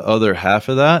get the other half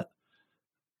of that,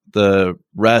 the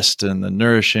rest and the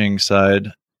nourishing side.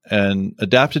 And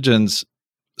adaptogens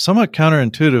somewhat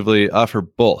counterintuitively offer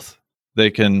both.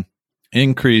 They can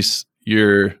increase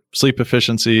your sleep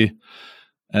efficiency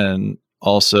and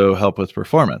also help with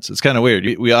performance. It's kind of weird.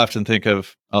 We often think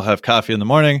of, I'll have coffee in the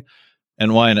morning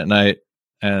and wine at night,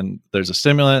 and there's a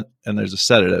stimulant and there's a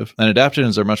sedative. And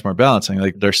adaptogens are much more balancing.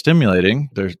 Like they're stimulating,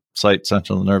 they're slight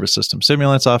central nervous system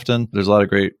stimulants often. There's a lot of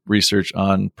great research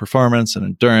on performance and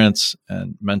endurance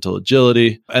and mental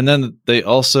agility. And then they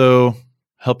also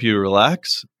help you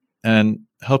relax and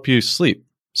help you sleep.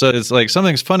 So it's like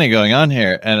something's funny going on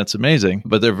here and it's amazing,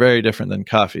 but they're very different than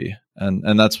coffee.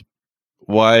 And that's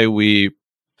why we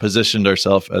positioned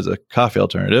ourselves as a coffee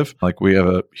alternative. Like we have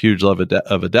a huge love of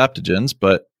adaptogens,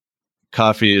 but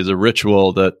coffee is a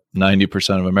ritual that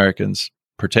 90% of Americans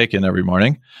partake in every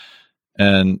morning.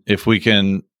 And if we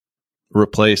can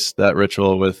replace that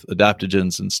ritual with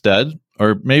adaptogens instead,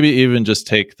 or maybe even just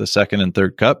take the second and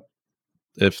third cup,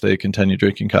 if they continue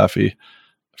drinking coffee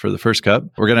for the first cup,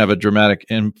 we're going to have a dramatic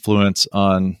influence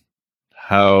on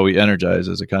how we energize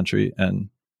as a country and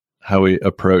how we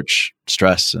approach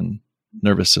stress and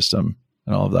nervous system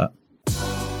and all of that.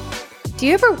 Do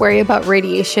you ever worry about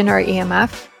radiation or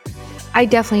EMF? I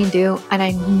definitely do. And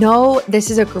I know this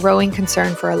is a growing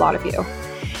concern for a lot of you.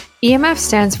 EMF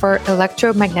stands for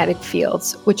electromagnetic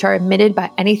fields, which are emitted by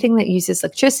anything that uses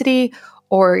electricity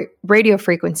or radio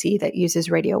frequency that uses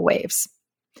radio waves.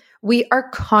 We are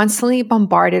constantly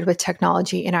bombarded with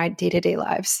technology in our day-to-day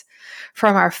lives,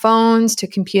 from our phones to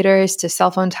computers to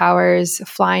cell phone towers,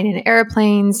 flying in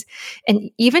airplanes,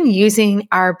 and even using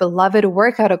our beloved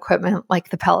workout equipment like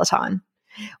the Peloton.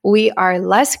 We are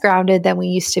less grounded than we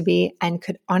used to be and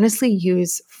could honestly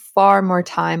use far more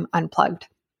time unplugged.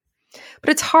 But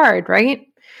it's hard, right?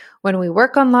 When we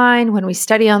work online, when we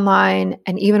study online,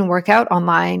 and even work out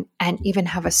online, and even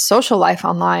have a social life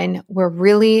online, we're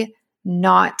really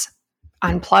not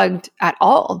unplugged at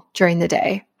all during the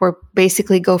day. We're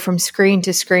basically go from screen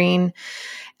to screen,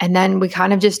 and then we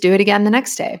kind of just do it again the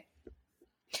next day.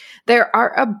 There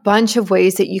are a bunch of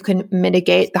ways that you can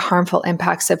mitigate the harmful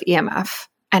impacts of EMF,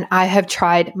 and I have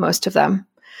tried most of them.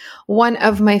 One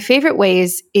of my favorite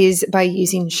ways is by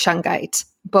using shungite,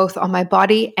 both on my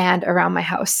body and around my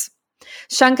house.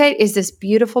 Shungite is this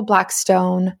beautiful black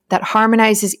stone that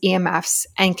harmonizes EMFs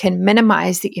and can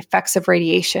minimize the effects of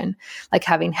radiation, like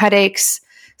having headaches,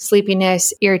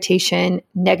 sleepiness, irritation,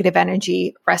 negative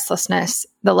energy, restlessness.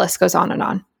 The list goes on and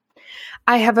on.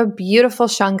 I have a beautiful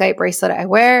shungite bracelet I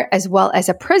wear, as well as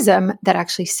a prism that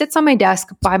actually sits on my desk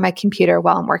by my computer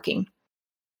while I'm working.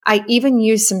 I even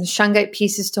use some shungite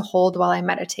pieces to hold while I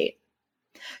meditate.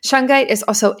 Shungite is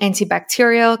also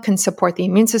antibacterial, can support the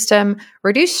immune system,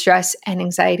 reduce stress and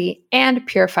anxiety, and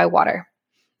purify water.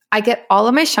 I get all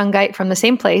of my shungite from the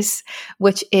same place,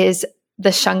 which is the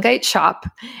Shungite Shop,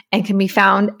 and can be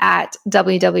found at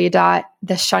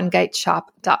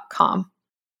www.theshungiteshop.com.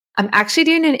 I'm actually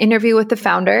doing an interview with the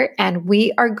founder, and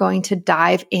we are going to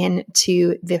dive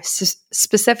into the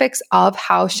specifics of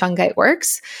how shungite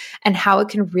works and how it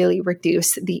can really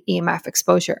reduce the EMF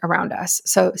exposure around us.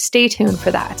 So stay tuned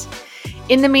for that.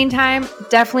 In the meantime,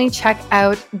 definitely check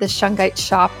out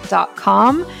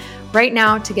theshungiteshop.com right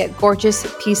now to get gorgeous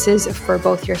pieces for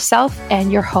both yourself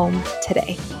and your home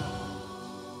today.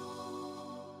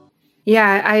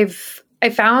 Yeah, I've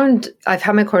had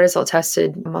my cortisol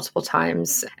tested multiple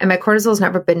times, and my cortisol's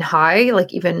never been high,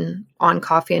 like even on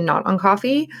coffee and not on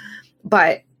coffee,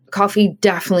 but coffee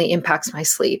definitely impacts my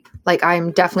sleep. Like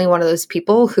I'm definitely one of those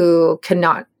people who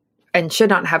cannot and should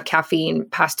not have caffeine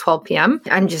past 12 p.m.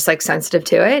 I'm just like sensitive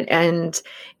to it. And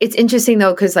it's interesting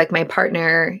though, because like my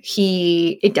partner,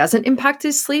 it doesn't impact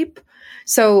his sleep.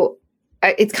 So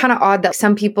it's kind of odd that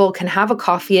some people can have a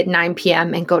coffee at 9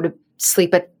 p.m. and go to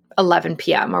sleep at 11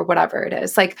 p.m. or whatever it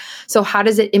is. Like, so how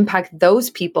does it impact those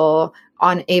people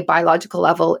on a biological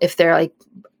level if they're like,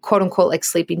 quote unquote, like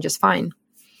sleeping just fine?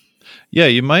 Yeah,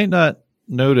 you might not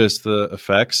notice the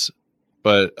effects,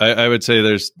 but I would say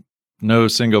there's no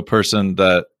single person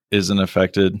that isn't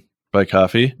affected by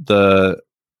coffee. The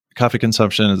coffee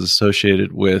consumption is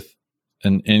associated with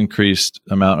an increased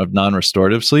amount of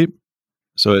non-restorative sleep.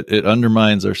 So it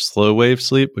undermines our slow wave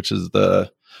sleep, which is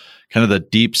the kind of the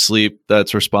deep sleep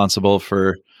that's responsible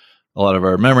for a lot of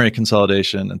our memory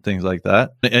consolidation and things like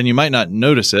that. And you might not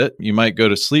notice it. You might go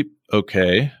to sleep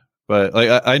okay. But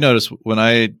like I notice when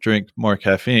I drink more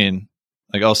caffeine,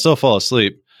 like I'll still fall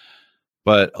asleep,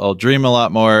 but I'll dream a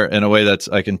lot more in a way that's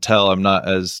I can tell I'm not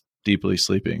as deeply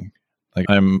sleeping. Like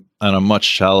I'm on a much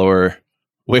shallower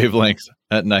wavelength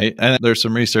at night. And there's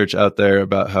some research out there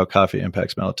about how coffee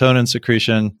impacts melatonin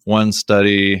secretion. One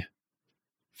study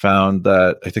found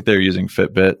that, I think they were using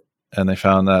Fitbit, and they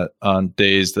found that on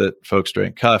days that folks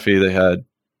drank coffee, they had,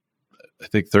 I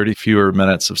think, 30 fewer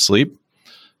minutes of sleep,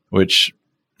 which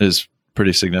is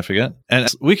pretty significant. And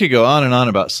we could go on and on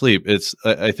about sleep.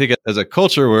 I think as a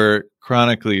culture, we're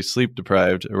chronically sleep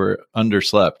deprived, or we're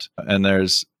underslept. And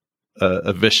there's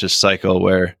a vicious cycle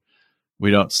where we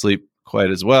don't sleep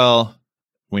quite as well.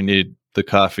 We need the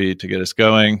coffee to get us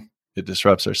going. It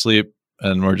disrupts our sleep,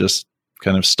 and we're just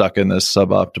kind of stuck in this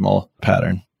suboptimal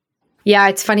pattern. Yeah,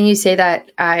 it's funny you say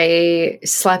that. I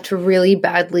slept really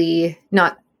badly,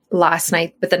 not last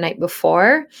night, but the night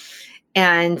before.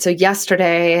 And so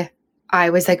yesterday I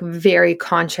was like very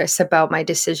conscious about my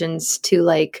decisions to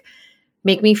like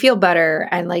make me feel better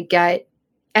and like get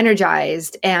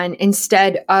energized. And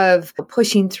instead of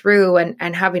pushing through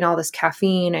and having all this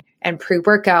caffeine and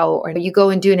pre-workout, or you go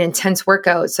and do an intense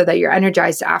workout so that you're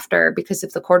energized after because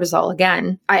of the cortisol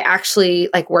again, I actually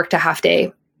like worked a half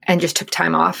day and just took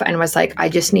time off and was like, I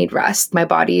just need rest. My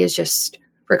body is just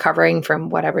recovering from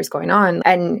whatever's going on.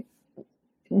 And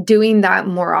doing that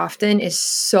more often is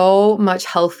so much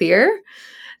healthier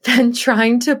than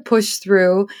trying to push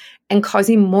through and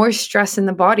causing more stress in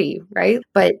the body, right?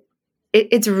 But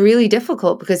it's really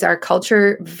difficult because our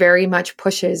culture very much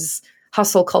pushes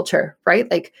hustle culture,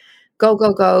 right? Like go,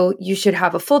 go, go. You should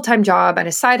have a full-time job and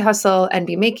a side hustle and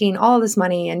be making all this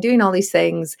money and doing all these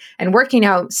things and working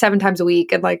out 7 times a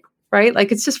week. And like, right?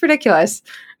 Like it's just ridiculous.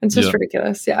 It's just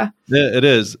ridiculous. Yeah. Yeah, it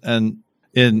is. And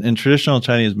in traditional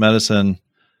Chinese medicine,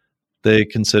 they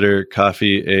consider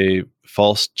coffee a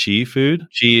false qi food.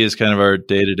 Qi is kind of our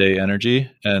day-to-day energy.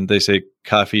 And they say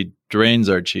coffee drains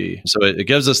our qi. So it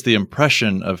gives us the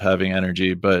impression of having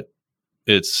energy, but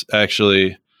it's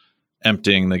actually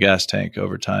emptying the gas tank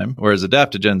over time. Whereas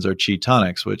adaptogens are qi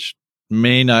tonics, which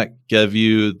may not give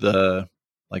you the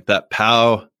like that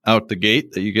pow out the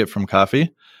gate that you get from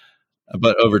coffee,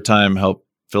 but over time help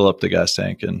fill up the gas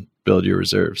tank and build your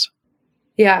reserves.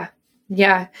 Yeah.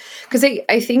 Yeah. Because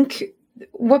I think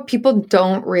what people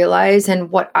don't realize, and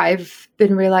what I've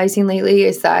been realizing lately,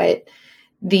 is that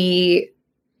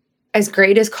as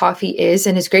great as coffee is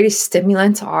and as great as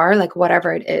stimulants are, like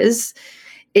whatever it is,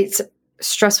 it's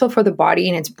stressful for the body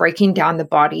and it's breaking down the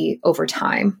body over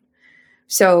time.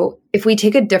 So if we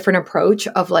take a different approach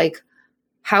of like,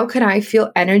 how can I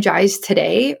feel energized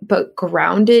today, but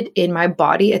grounded in my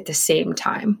body at the same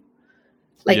time?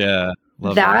 Like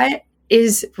that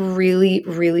is really,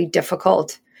 really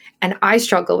difficult. And I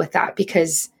struggle with that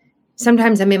because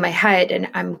sometimes I'm in my head and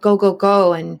I'm go, go,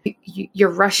 go. And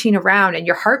you're rushing around and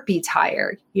your heartbeat's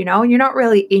higher, and you're not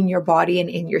really in your body and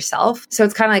in yourself. So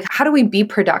it's kind of like, how do we be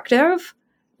productive,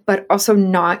 but also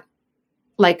not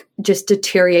like just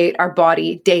deteriorate our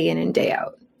body day in and day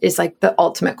out is like the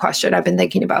ultimate question I've been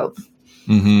thinking about.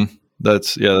 Mm-hmm.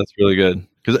 That's really good.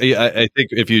 Because I think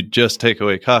if you just take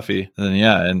away coffee, then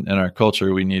in our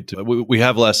culture, we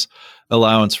have less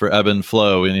allowance for ebb and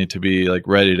flow. We need to be like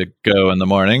ready to go in the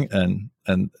morning.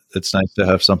 And it's nice to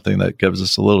have something that gives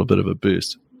us a little bit of a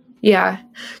boost. Yeah.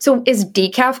 So is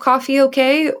decaf coffee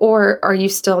okay? Or are you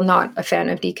still not a fan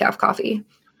of decaf coffee?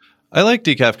 I like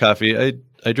decaf coffee.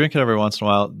 I drink it every once in a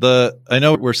while. I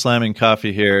know we're slamming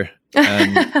coffee here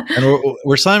and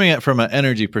we're slamming it from an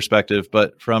energy perspective,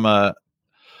 but from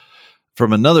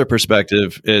another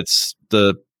perspective, I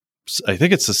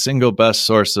think it's the single best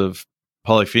source of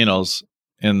polyphenols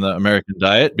in the American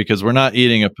diet, because we're not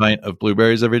eating a pint of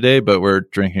blueberries every day, but we're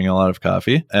drinking a lot of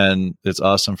coffee, and it's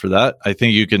awesome for that. I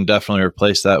think you can definitely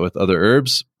replace that with other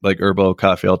herbs, like herbal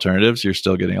coffee alternatives. You're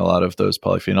still getting a lot of those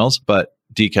polyphenols, but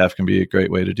decaf can be a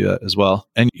great way to do that as well.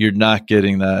 And you're not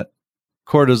getting that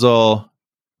cortisol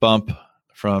bump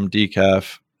from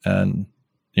decaf, and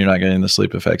you're not getting the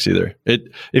sleep effects either.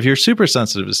 If you're super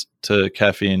sensitive to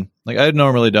caffeine, like I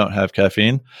normally don't have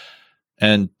caffeine,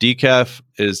 and decaf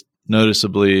is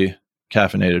noticeably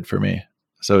caffeinated for me.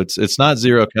 So it's not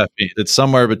zero caffeine. It's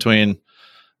somewhere between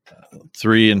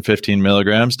 3 and 15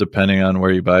 milligrams, depending on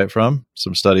where you buy it from.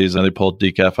 Some studies, and they pulled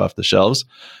decaf off the shelves,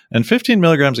 and 15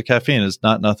 milligrams of caffeine is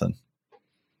not nothing.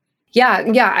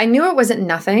 Yeah. I knew it wasn't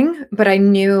nothing, but I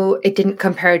knew it didn't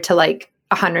compare to like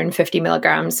 150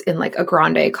 milligrams in like a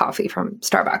grande coffee from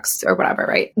Starbucks or whatever,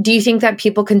 right? Do you think that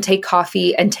people can take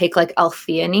coffee and take like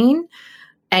L-theanine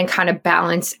and kind of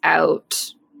balance out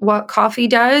what coffee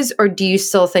does? Or do you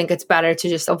still think it's better to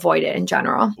just avoid it in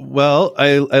general? Well,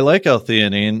 I like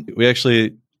L-theanine. We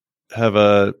actually have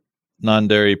a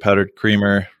non-dairy powdered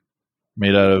creamer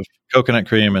made out of coconut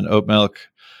cream and oat milk,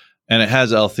 and it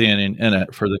has L-theanine in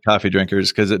it for the coffee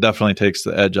drinkers because it definitely takes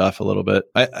the edge off a little bit.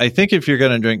 I think if you're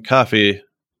going to drink coffee,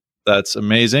 that's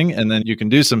amazing. And then you can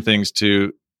do some things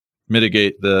to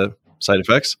mitigate the side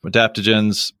effects.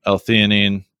 Adaptogens,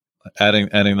 L-theanine,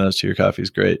 adding those to your coffee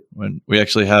is great. When we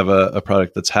actually have a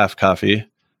product that's half coffee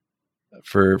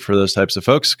for those types of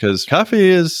folks, because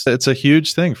coffee it's a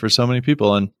huge thing for so many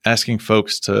people, and asking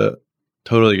folks to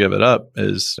totally give it up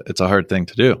it's a hard thing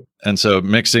to do. And so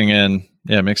mixing in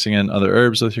other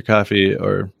herbs with your coffee,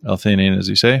 or L-theanine, as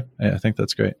you say, I think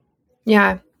that's great.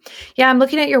 Yeah. I'm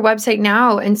looking at your website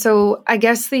now. And so I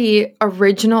guess the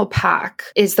original pack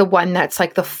is the one that's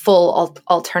like the full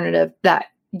alternative that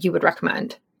you would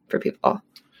recommend for people.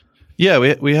 Yeah,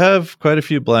 we have quite a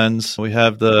few blends. We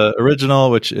have the original,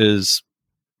 which is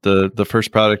the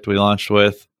first product we launched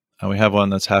with. And we have one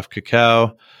that's half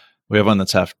cacao. We have one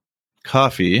that's half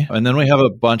coffee. And then we have a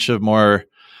bunch of more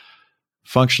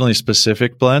functionally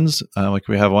specific blends. Like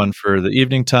we have one for the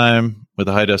evening time with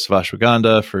a high dose of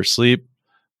ashwagandha for sleep.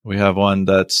 We have one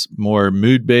that's more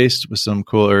mood-based with some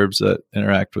cool herbs that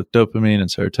interact with dopamine and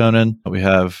serotonin. We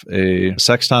have a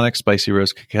sex tonic, spicy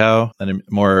roast cacao, and a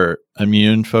more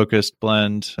immune-focused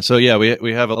blend. So yeah,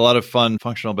 we have a lot of fun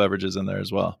functional beverages in there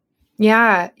as well.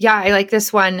 Yeah, I like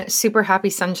this one, Super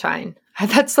Happy Sunshine.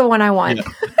 That's the one I want.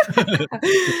 Yeah.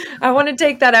 I want to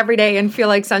take that every day and feel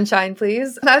like sunshine,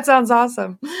 please. That sounds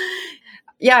awesome.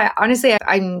 Yeah, honestly,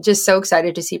 I'm just so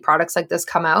excited to see products like this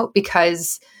come out,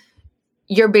 because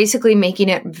you're basically making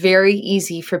it very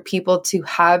easy for people to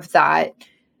have that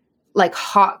like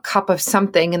hot cup of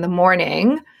something in the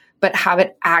morning, but have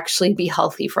it actually be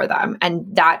healthy for them. And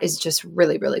that is just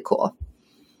really, really cool.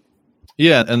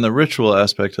 Yeah. And the ritual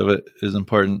aspect of it is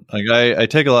important. Like I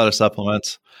take a lot of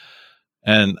supplements,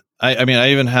 and I mean,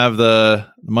 I even have the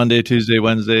Monday, Tuesday,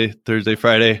 Wednesday, Thursday,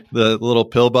 Friday, the little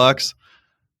pill box,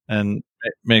 and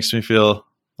it makes me feel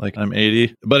like I'm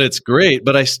 80, but it's great,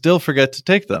 but I still forget to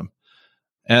take them.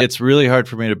 And it's really hard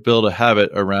for me to build a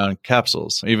habit around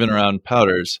capsules, even around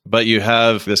powders. But you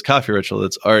have this coffee ritual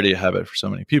that's already a habit for so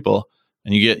many people.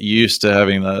 And you get used to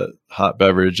having the hot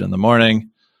beverage in the morning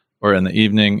or in the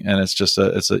evening. And it's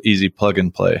an easy plug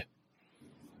and play.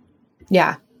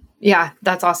 Yeah. Yeah,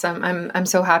 that's awesome. I'm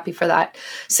so happy for that.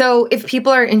 So if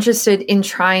people are interested in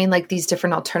trying like these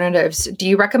different alternatives, do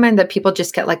you recommend that people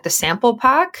just get like the sample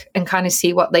pack and kind of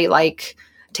see what they like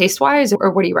taste-wise,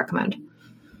 or what do you recommend?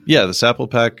 Yeah, the sample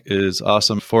pack is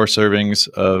awesome. 4 servings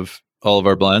of all of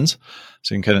our blends.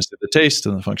 So you can kind of see the taste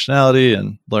and the functionality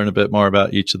and learn a bit more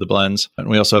about each of the blends. And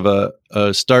we also have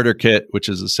a starter kit, which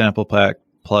is a sample pack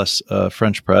plus a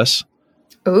French press.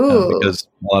 Ooh. Because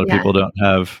a lot of people don't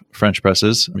have French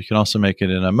presses. We can also make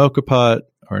it in a mocha pot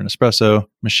or an espresso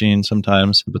machine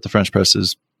sometimes, but the French press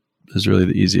is really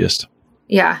the easiest.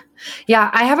 Yeah. Yeah.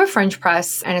 I have a French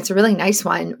press and it's a really nice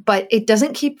one, but it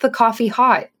doesn't keep the coffee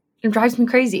hot. It drives me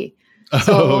crazy.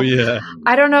 So, yeah.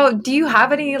 I don't know. Do you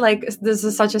have any, like, this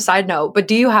is such a side note, but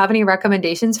do you have any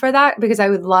recommendations for that? Because I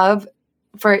would love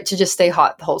for it to just stay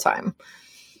hot the whole time.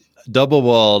 Double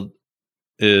walled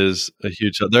is a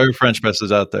huge, there are French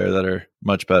presses out there that are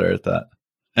much better at that.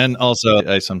 And also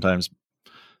I sometimes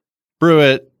brew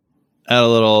it, add a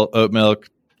little oat milk,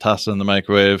 toss it in the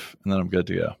microwave, and then I'm good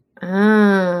to go.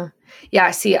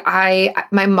 Yeah. See, my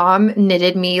mom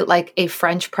knitted me like a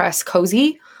French press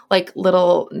cozy, like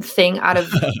little thing out of,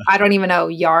 I don't even know,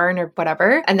 yarn or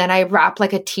whatever. And then I wrap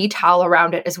like a tea towel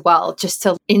around it as well, just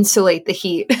to insulate the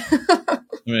heat.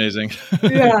 Amazing.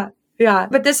 Yeah. Yeah.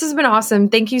 But this has been awesome.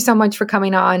 Thank you so much for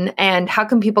coming on. And how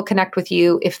can people connect with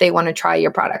you if they want to try your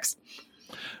products?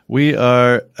 We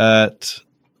are at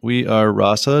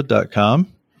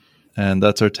wearerasa.com. And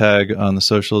that's our tag on the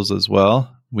socials as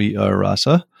well. We are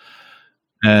Rasa.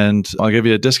 And I'll give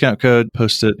you a discount code,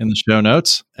 post it in the show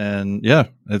notes. And yeah,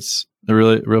 it's a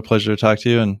real pleasure to talk to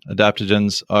you. And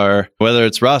adaptogens are, whether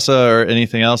it's Rasa or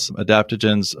anything else,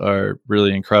 adaptogens are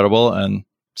really incredible and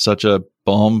such a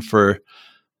balm for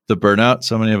the burnout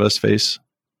so many of us face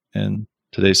in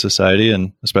today's society,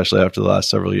 and especially after the last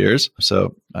several years.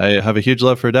 So I have a huge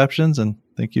love for adaptogens, and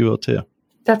think you will too.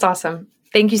 That's awesome.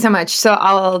 Thank you so much. So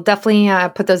I'll definitely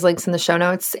put those links in the show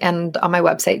notes and on my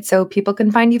website so people can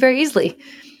find you very easily.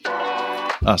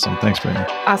 Awesome. Thanks, Brittany.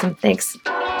 Awesome. Thanks.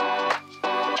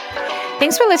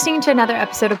 Thanks for listening to another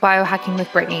episode of Biohacking with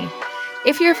Brittany.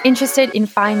 If you're interested in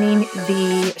finding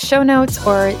the show notes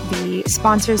or the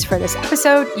sponsors for this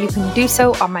episode, you can do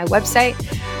so on my website,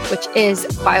 which is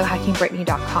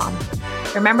biohackingbrittany.com.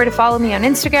 Remember to follow me on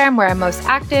Instagram, where I'm most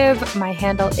active. My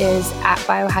handle is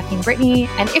 @biohackingbrittany.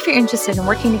 And if you're interested in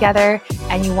working together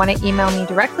and you want to email me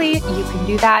directly, you can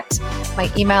do that.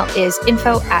 My email is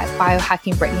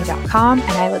info@biohackingbrittany.com.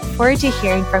 And I look forward to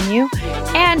hearing from you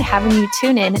and having you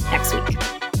tune in next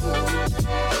week.